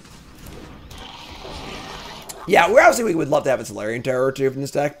 I'm in. Yeah, we would love to have a Solarian Terror too from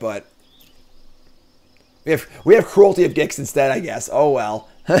this deck, but we have Cruelty of Gix instead, I guess. Oh well.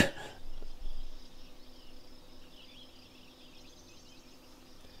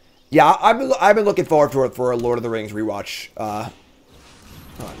 Yeah, I've been looking forward for a Lord of the Rings rewatch. Oh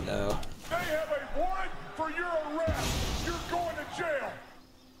no. They have a warrant for your arrest. You're going to jail.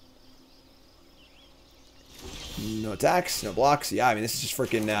 No attacks, no blocks. Yeah, I mean this is just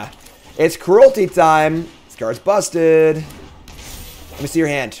freaking. It's Cruelty time. This card's busted. Let me see your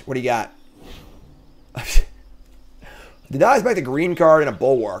hand. What do you got? Did not expect a green card and a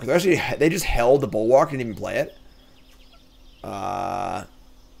Bulwark. They just held the Bulwark, didn't even play it.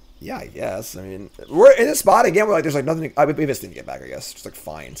 Yeah, I guess. I mean, we're in this spot again. We're like, there's like nothing. We have this thing to get back, I guess. Just like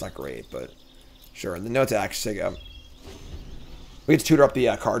fine. It's not great, but sure. And then no attacks. There you go. We get to tutor up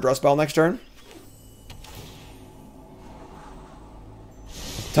the card draw spell next turn.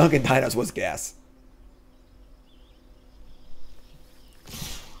 Duncan Dinos was gas.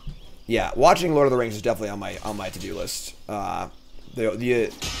 Yeah, watching Lord of the Rings is definitely on my to-do list. The Lord of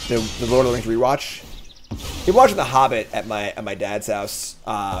the Rings rewatch. He watching The Hobbit at my dad's house.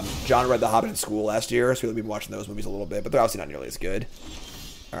 John read The Hobbit in school last year, so we'll be watching those movies a little bit, but they're obviously not nearly as good.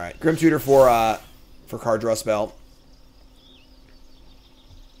 All right, Grim Tutor for card draw spell.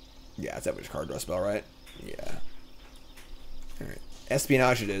 Yeah, it's that which card draw spell, right? Yeah. All right,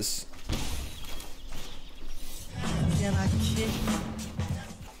 Espionage it is. Can I kick?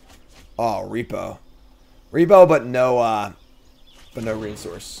 Oh, Repo, but no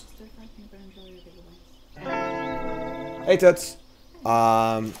resource. Hey, Toots.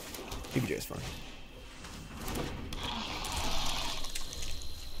 PPJ is fine.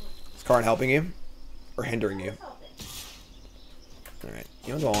 Is card helping you? Or hindering you? Alright,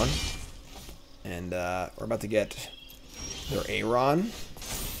 you go on. And we're about to get their Aaron.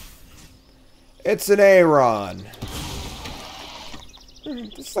 It's an Aaron.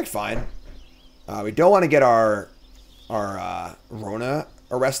 This is like fine. We don't want to get our Rona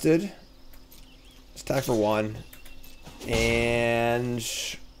arrested. Just attack for 1. And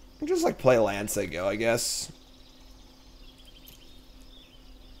just like play Lance I go, I guess.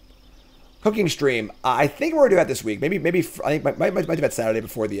 Cooking stream. I think we're gonna do that this week. Maybe I think might do that Saturday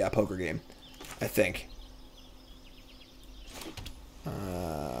before the poker game. I think.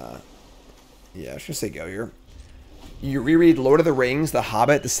 Yeah, I should say go here. You reread Lord of the Rings, The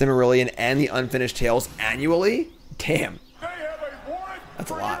Hobbit, The Silmarillion, and The Unfinished Tales annually? Damn. They have a warrant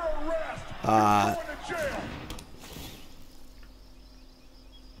That's a for lot. your arrest. You're going to jail.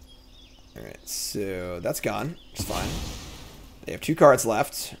 Alright, so that's gone. It's fine. They have 2 cards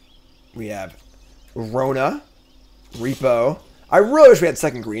left. We have Rona, Repo. I really wish we had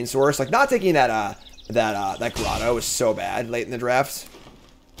second green source. Like, not taking that that grotto was so bad late in the draft.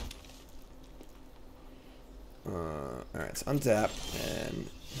 Alright, so untap and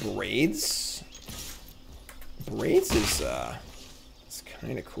braids. Braids is it's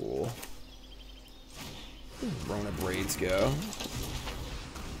kind of cool. Rona braids go.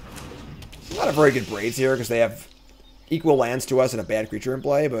 Not a very good braids here because they have equal lands to us and a bad creature in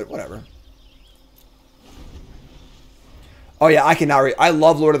play, but whatever. Oh yeah, I can now read. I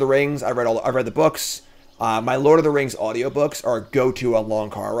love Lord of the Rings. I've read the books. My Lord of the Rings audiobooks are go-to on long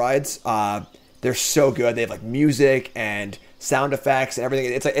car rides. They're so good. They have like music and sound effects and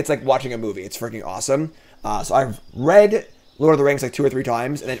everything. It's like watching a movie. It's freaking awesome. So I've read Lord of the Rings like 2 or 3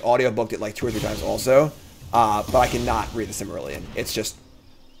 times and then audiobooked it like 2 or 3 times also. But I cannot read the Silmarillion. It's just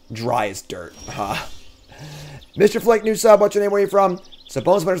dry as dirt. Mr. Flake, new sub. What's your name? Where are you from? So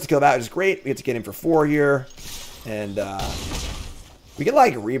bonus players to kill that, which is great. We get to get in for 4 here. And we can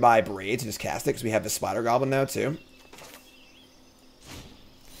like rebuy braids and just cast it because we have the Spider Goblin now too.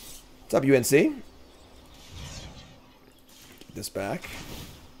 What's up, UNC? Get this back.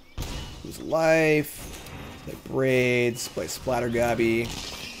 Lose life. Play braids. Play Splatter Gobby.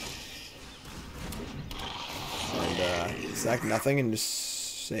 And sack nothing and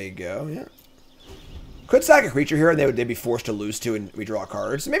just say go. Yeah. Could sack a creature here and they'd be forced to lose to and we draw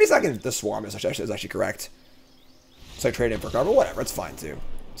cards. Maybe sacking the Swarm is actually correct. So I trade in for a card, but whatever, it's fine too.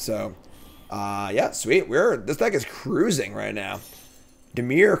 So, yeah, sweet. This deck is cruising right now.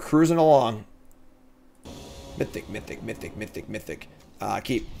 Demir cruising along. Mythic.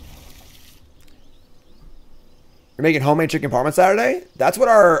 Keep. You're making homemade chicken parm on Saturday? That's what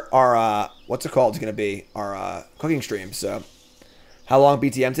our what's it called is going to be, our cooking stream. So, how long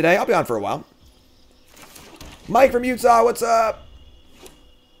BTM today? I'll be on for a while. Mike from Utah, what's up?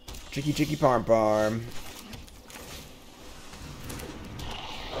 Chicky parm.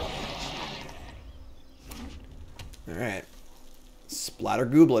 Alright. Splatter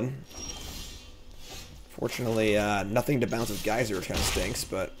Goblin. Fortunately, nothing to bounce with Geyser, which kind of stinks,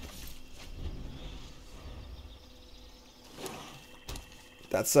 but...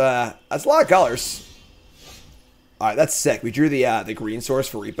 That's a lot of colors. Alright, that's sick. We drew the green source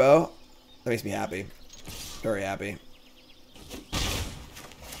for Repo. That makes me happy. Very happy.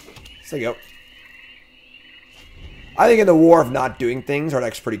 So there you go. I think in the war of not doing things, our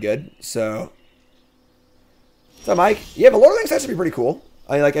deck's pretty good, so... So, Mike, yeah, but Lord of the Rings has to be pretty cool.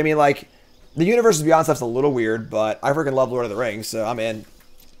 I mean, like, the Universes Beyond stuff's a little weird, but I freaking love Lord of the Rings, so I'm in.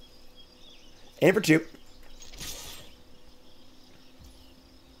 In for 2.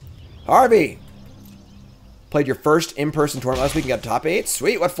 Harvey! Played your first in-person tournament last week and got top 8.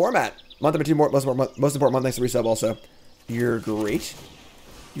 Sweet, what format? Month number 2, most important month, thanks to resub also. You're great.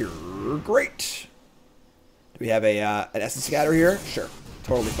 You're great. Do we have an Essence Scatter here? Sure,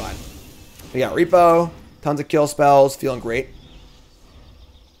 totally fine. We got Repo. Tons of kill spells. Feeling great.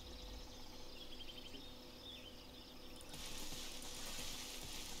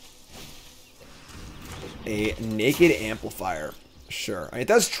 A Naked Amplifier. Sure. I mean, it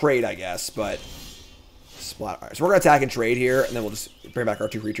does trade, I guess, but... Splat. All right, so we're going to attack and trade here, and then we'll just bring back our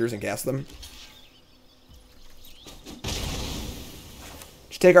 2 creatures and cast them.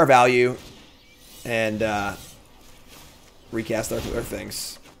 Just take our value and recast our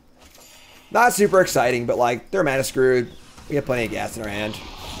things. Not super exciting, but like, they're mana screwed. We have plenty of gas in our hand.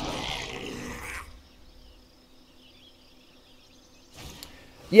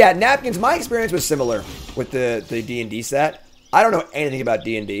 Yeah, napkins, my experience was similar with the D&D set. I don't know anything about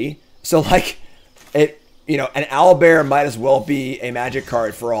D&D. So like, an owlbear might as well be a magic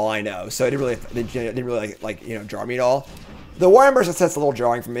card for all I know. So it didn't really like jar me at all. The Warhammer set's a little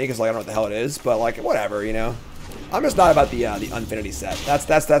jarring for me because like, I don't know what the hell it is, but like, whatever, I'm just not about the Infinity set.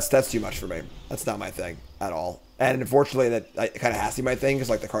 That's too much for me. That's not my thing at all. And unfortunately, that kind of has to be my thing because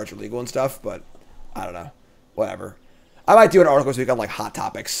like the cards are legal and stuff. But I don't know. Whatever. I might do an article this week on like hot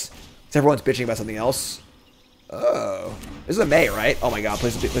topics. Because everyone's bitching about something else. Oh, this is a May, right? Oh my God!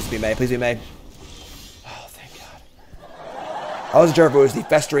 Please be May. Please be May. Oh, thank God. I wasn't sure if it was the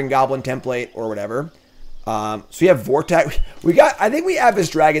Festering Goblin template or whatever. So we have Vortex. I think we have this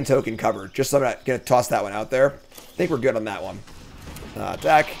dragon token covered. Just so I'm not gonna toss that one out there. I think we're good on that one.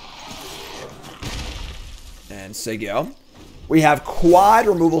 Attack. And Sigil. We have quad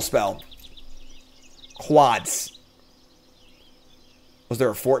removal spell. Quads. Was there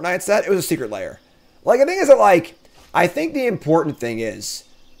a Fortnite set? It was a secret layer. Like, the thing is that, like, I think the important thing is,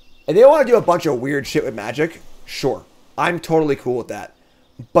 if they want to do a bunch of weird shit with Magic, sure. I'm totally cool with that.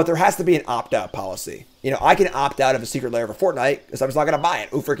 But there has to be an opt-out policy. I can opt out of a secret layer for Fortnite because I'm just not going to buy it.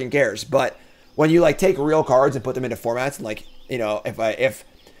 Who freaking cares? But when you, like, take real cards and put them into formats and, like, You know,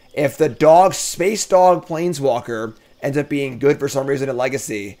 if the dog Space Dog Planeswalker ends up being good for some reason in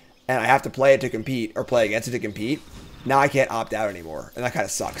Legacy, and I have to play it to compete or play against it to compete, now I can't opt out anymore, and that kind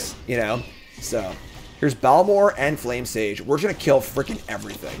of sucks, you know. So here's Balmor and Flame Sage. We're just gonna kill freaking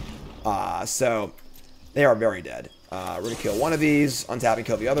everything. So they are very dead. We're gonna kill one of these, untap and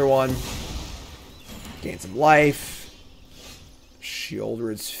kill the other one. Gain some life.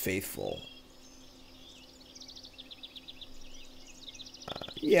 Shieldred's Faithful.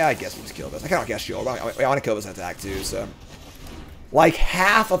 Yeah, I guess we'll just kill this. I kind of guess Shield. I want to kill this in attack too, so. Like,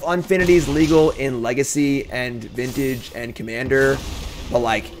 half of Unfinity is legal in Legacy and Vintage and Commander, but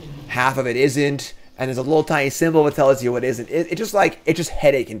like, half of it isn't, and there's a little tiny symbol that tells you what isn't. It's just like, it's just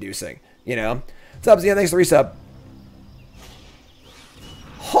headache-inducing, you know? What's up, Zion? Thanks for the resub.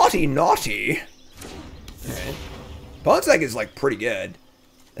 Haughty Naughty. Alright. Opponent's deck is, like, pretty good.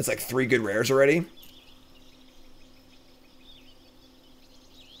 It's like 3 good rares already.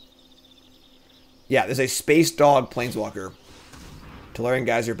 Yeah, there's a Space Dog Planeswalker. Tolarian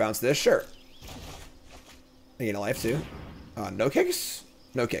Geyser, bounce this? Sure. I gain a life too. No kicks?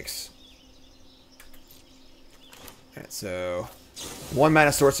 No kicks. Alright, so 1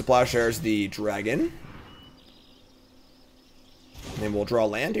 mana Sword to Plowshares the dragon. And then we'll draw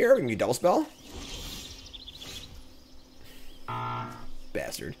land here. We can do double spell.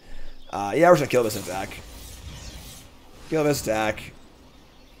 Bastard. Yeah, we're just gonna kill this attack. Kill this attack.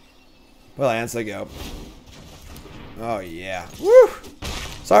 Well, lands, they go. Oh, yeah. Woo!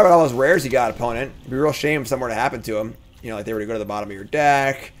 Sorry about all those rares you got, opponent. It'd be a real shame if something were to happen to them. You know, like they were to go to the bottom of your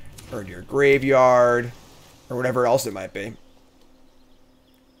deck, or into your graveyard, or whatever else it might be.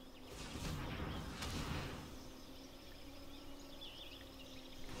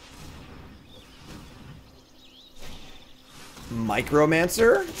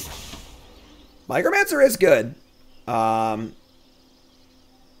 Micromancer? Micromancer is good.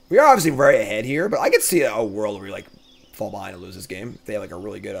 We are obviously very ahead here, but I could see a world where we like fall behind and lose this game if they have like a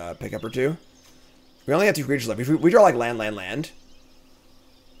really good pickup or two. We only have 2 creatures left. If we draw like land.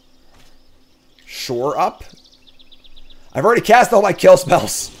 Shore up. I've already cast all my kill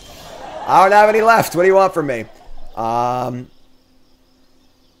spells. I don't have any left. What do you want from me?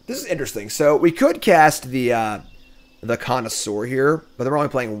 This is interesting. So we could cast the Connoisseur here, but then we're only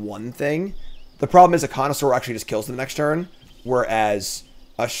playing 1 thing. The problem is a Connoisseur actually just kills them next turn, whereas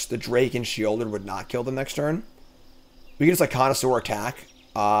the Drake and Shieldred would not kill them next turn. We can just like Connoisseur attack.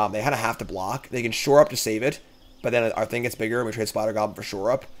 They kind of have to block. They can shore up to save it, but then our thing gets bigger and we trade Spider Goblin for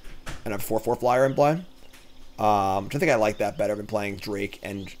shore up and have 4/4 flyer in play. I think I like that better than playing Drake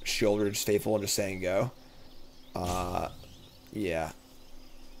and Shieldred's Faithful and just saying go. Yeah.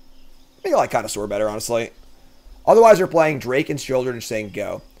 I think I like Connoisseur better, honestly. Otherwise, we're playing Drake and Shieldred and saying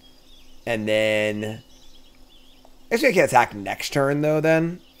go. And then I guess we can attack next turn, though,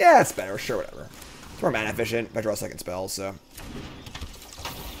 then. Yeah, it's better. Sure, whatever. It's more mana efficient if I draw a second spell, so.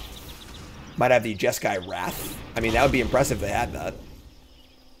 Might have the Jeskai Wrath. I mean, that would be impressive if they had that.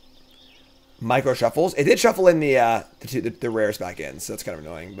 Micro Shuffles. It did shuffle in the rares back in, so that's kind of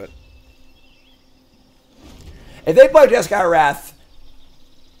annoying, but. If they play Jeskai Wrath,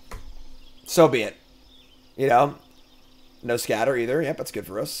 so be it. You know? No scatter either. Yep, that's good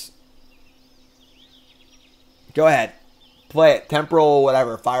for us. Go ahead. Play it. Temporal,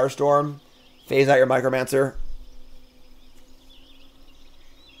 whatever. Firestorm. Phase out your Micromancer.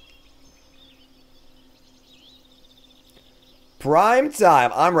 Prime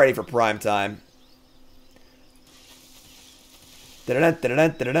time. I'm ready for prime time.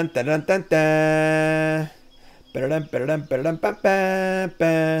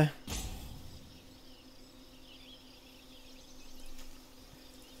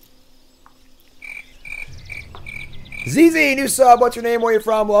 ZZ, new sub. What's your name? Where you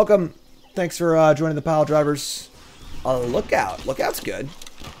from? Welcome. Thanks for joining the pile drivers. Lookout. Lookout's good.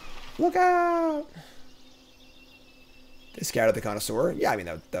 Lookout. They scattered the Connoisseur. Yeah, I mean,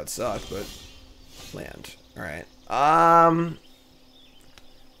 that would suck, but land. All right. I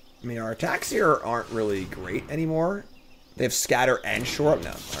mean, our attacks here aren't really great anymore. They have scatter and shore up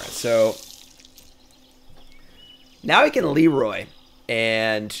now. All right, so now we can Leroy,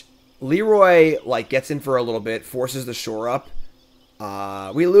 and Leroy like gets in for a little bit, forces the shore up.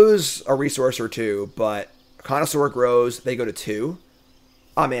 We lose a resource or 2, but Connoisseur grows. They go to 2.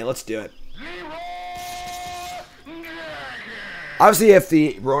 Oh man, let's do it. Obviously, if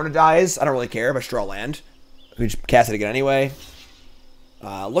the Rona dies, I don't really care. If I just draw land, we just cast it again anyway.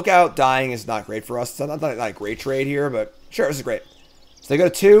 Lookout dying is not great for us. It's not a great trade here, but sure, this is great. So they go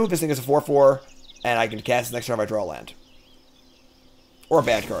to 2. This thing is a 4/4, and I can cast it next turn if I draw land. Or a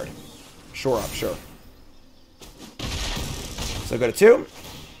bad card. Shore up, sure. So go to 2.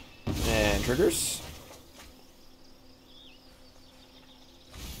 And triggers.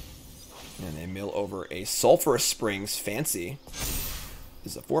 And they mill over a Sulphurous Springs Fancy.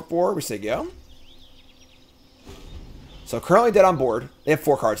 This is a 4/4. We say go. So currently dead on board. They have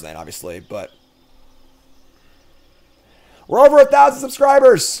 4 cards then, obviously, but we're over 1,000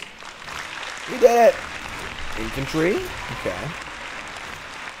 subscribers. We did it. Infantry. Okay.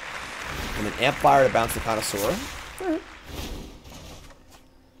 And then Amp Fire to bounce the Connoisseur. Right.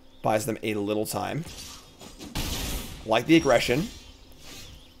 Buys them a little time. Like the aggression.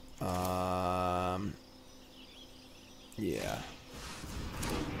 Yeah.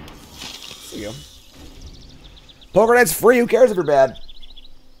 There you go. Poker Night's free. Who cares if you're bad?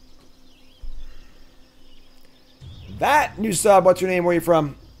 That new sub. What's your name? Where are you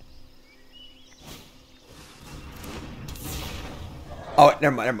from? Oh,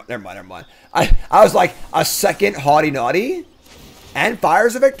 never mind. I was like, a second Haughty Naughty? And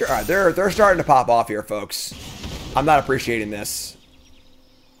Fire's a victor? Alright, they're starting to pop off here, folks. I'm not appreciating this.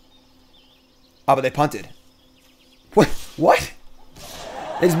 Oh, but they punted. What?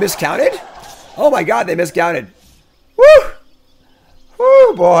 They just miscounted? Oh my god, they miscounted. Woo!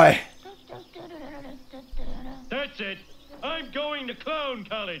 Woo, boy. That's it. I'm going to clown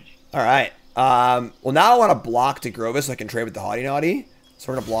college. Alright. Well, now I want to block to Grovis so I can trade with the Haughty Naughty.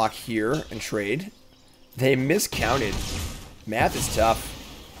 So we're going to block here and trade. They miscounted. Math is tough.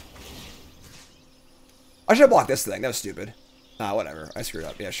 I should have blocked this thing. That was stupid. Whatever. I screwed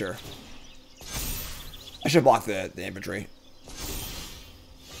up. Yeah, sure. I should have blocked the infantry.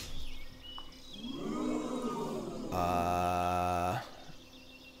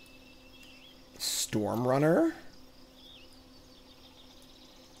 Storm Runner?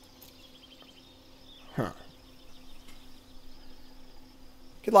 Huh.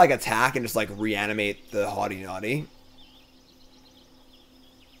 Could like attack and just like reanimate the Haughty Naughty.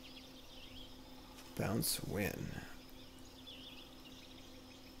 Bounce win.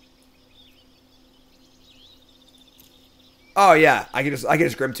 Oh yeah, I can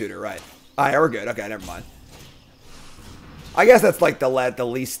just Grim Tutor, right? Alright, we're good. Okay, never mind. I guess that's like the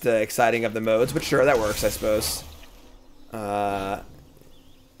least exciting of the modes, but sure, that works, I suppose. I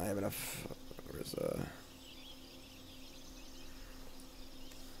have enough. Where's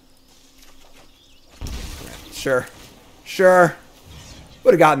Sure. Sure.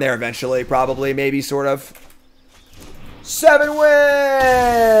 Would have gotten there eventually, probably, maybe, sort of. 7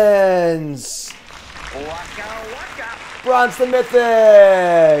 wins! Bronze the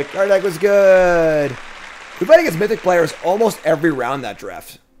Mythic! Our deck was good. We played against Mythic players almost every round that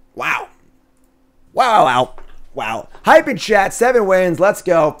draft. Wow. Wow. Hype in chat, 7 wins. Let's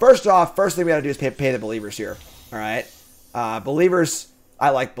go. First off, first thing we gotta do is pay the believers here. Alright? Believers, I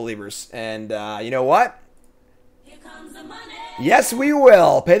like believers. And you know what? Here comes the money. Yes, we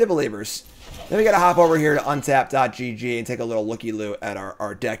will. Pay the believers. Then we gotta hop over here to untap.gg and take a little looky-loo at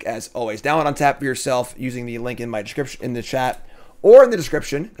our deck as always. Download Untap for yourself using the link in my description, in the chat, or in the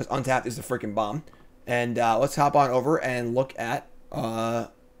description, because Untap is the freaking bomb. And let's hop on over and look at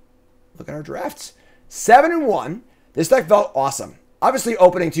our drafts. 7-1. This deck felt awesome. Obviously,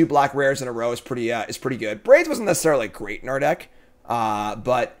 opening 2 black rares in a row is pretty good. Braids wasn't necessarily great in our deck,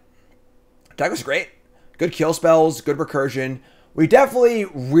 but deck was great. Good kill spells, good recursion. We definitely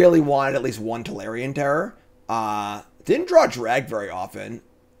really wanted at least 1 Tolarian Terror. Didn't draw Drag very often.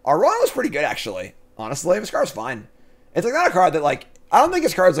 Our run was pretty good, actually. Honestly, this card's fine. It's like not a card that, like, I don't think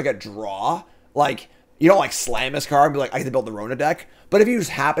this card's like a draw. Like, you don't like slam this card and be like, I get to build the Rona deck. But if you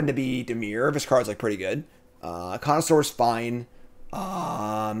just happen to be Demir, this card's like pretty good. Connoisseur's fine.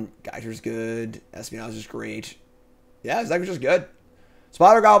 Geyser's good. Espionage is great. Yeah, this deck was just good.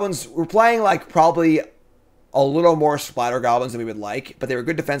 Splatter Goblins, we're playing like probably a little more Splatter Goblins than we would like, but they were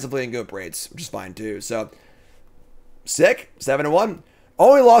good defensively and good braids, which is fine too. So, sick. 7-1.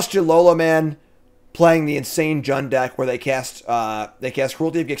 Only lost to Lola Man playing the insane Jund deck where they cast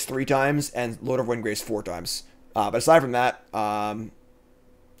Cruelty of Gix 3 times and Lord of Windgrace 4 times. But aside from that,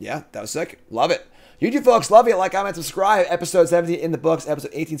 yeah, that was sick. Love it. YouTube folks, love you. Like, comment, subscribe. Episode 17 in the books.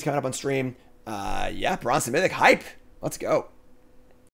 Episode 18 is coming up on stream. Yeah, Bronze and Mythic hype. Let's go.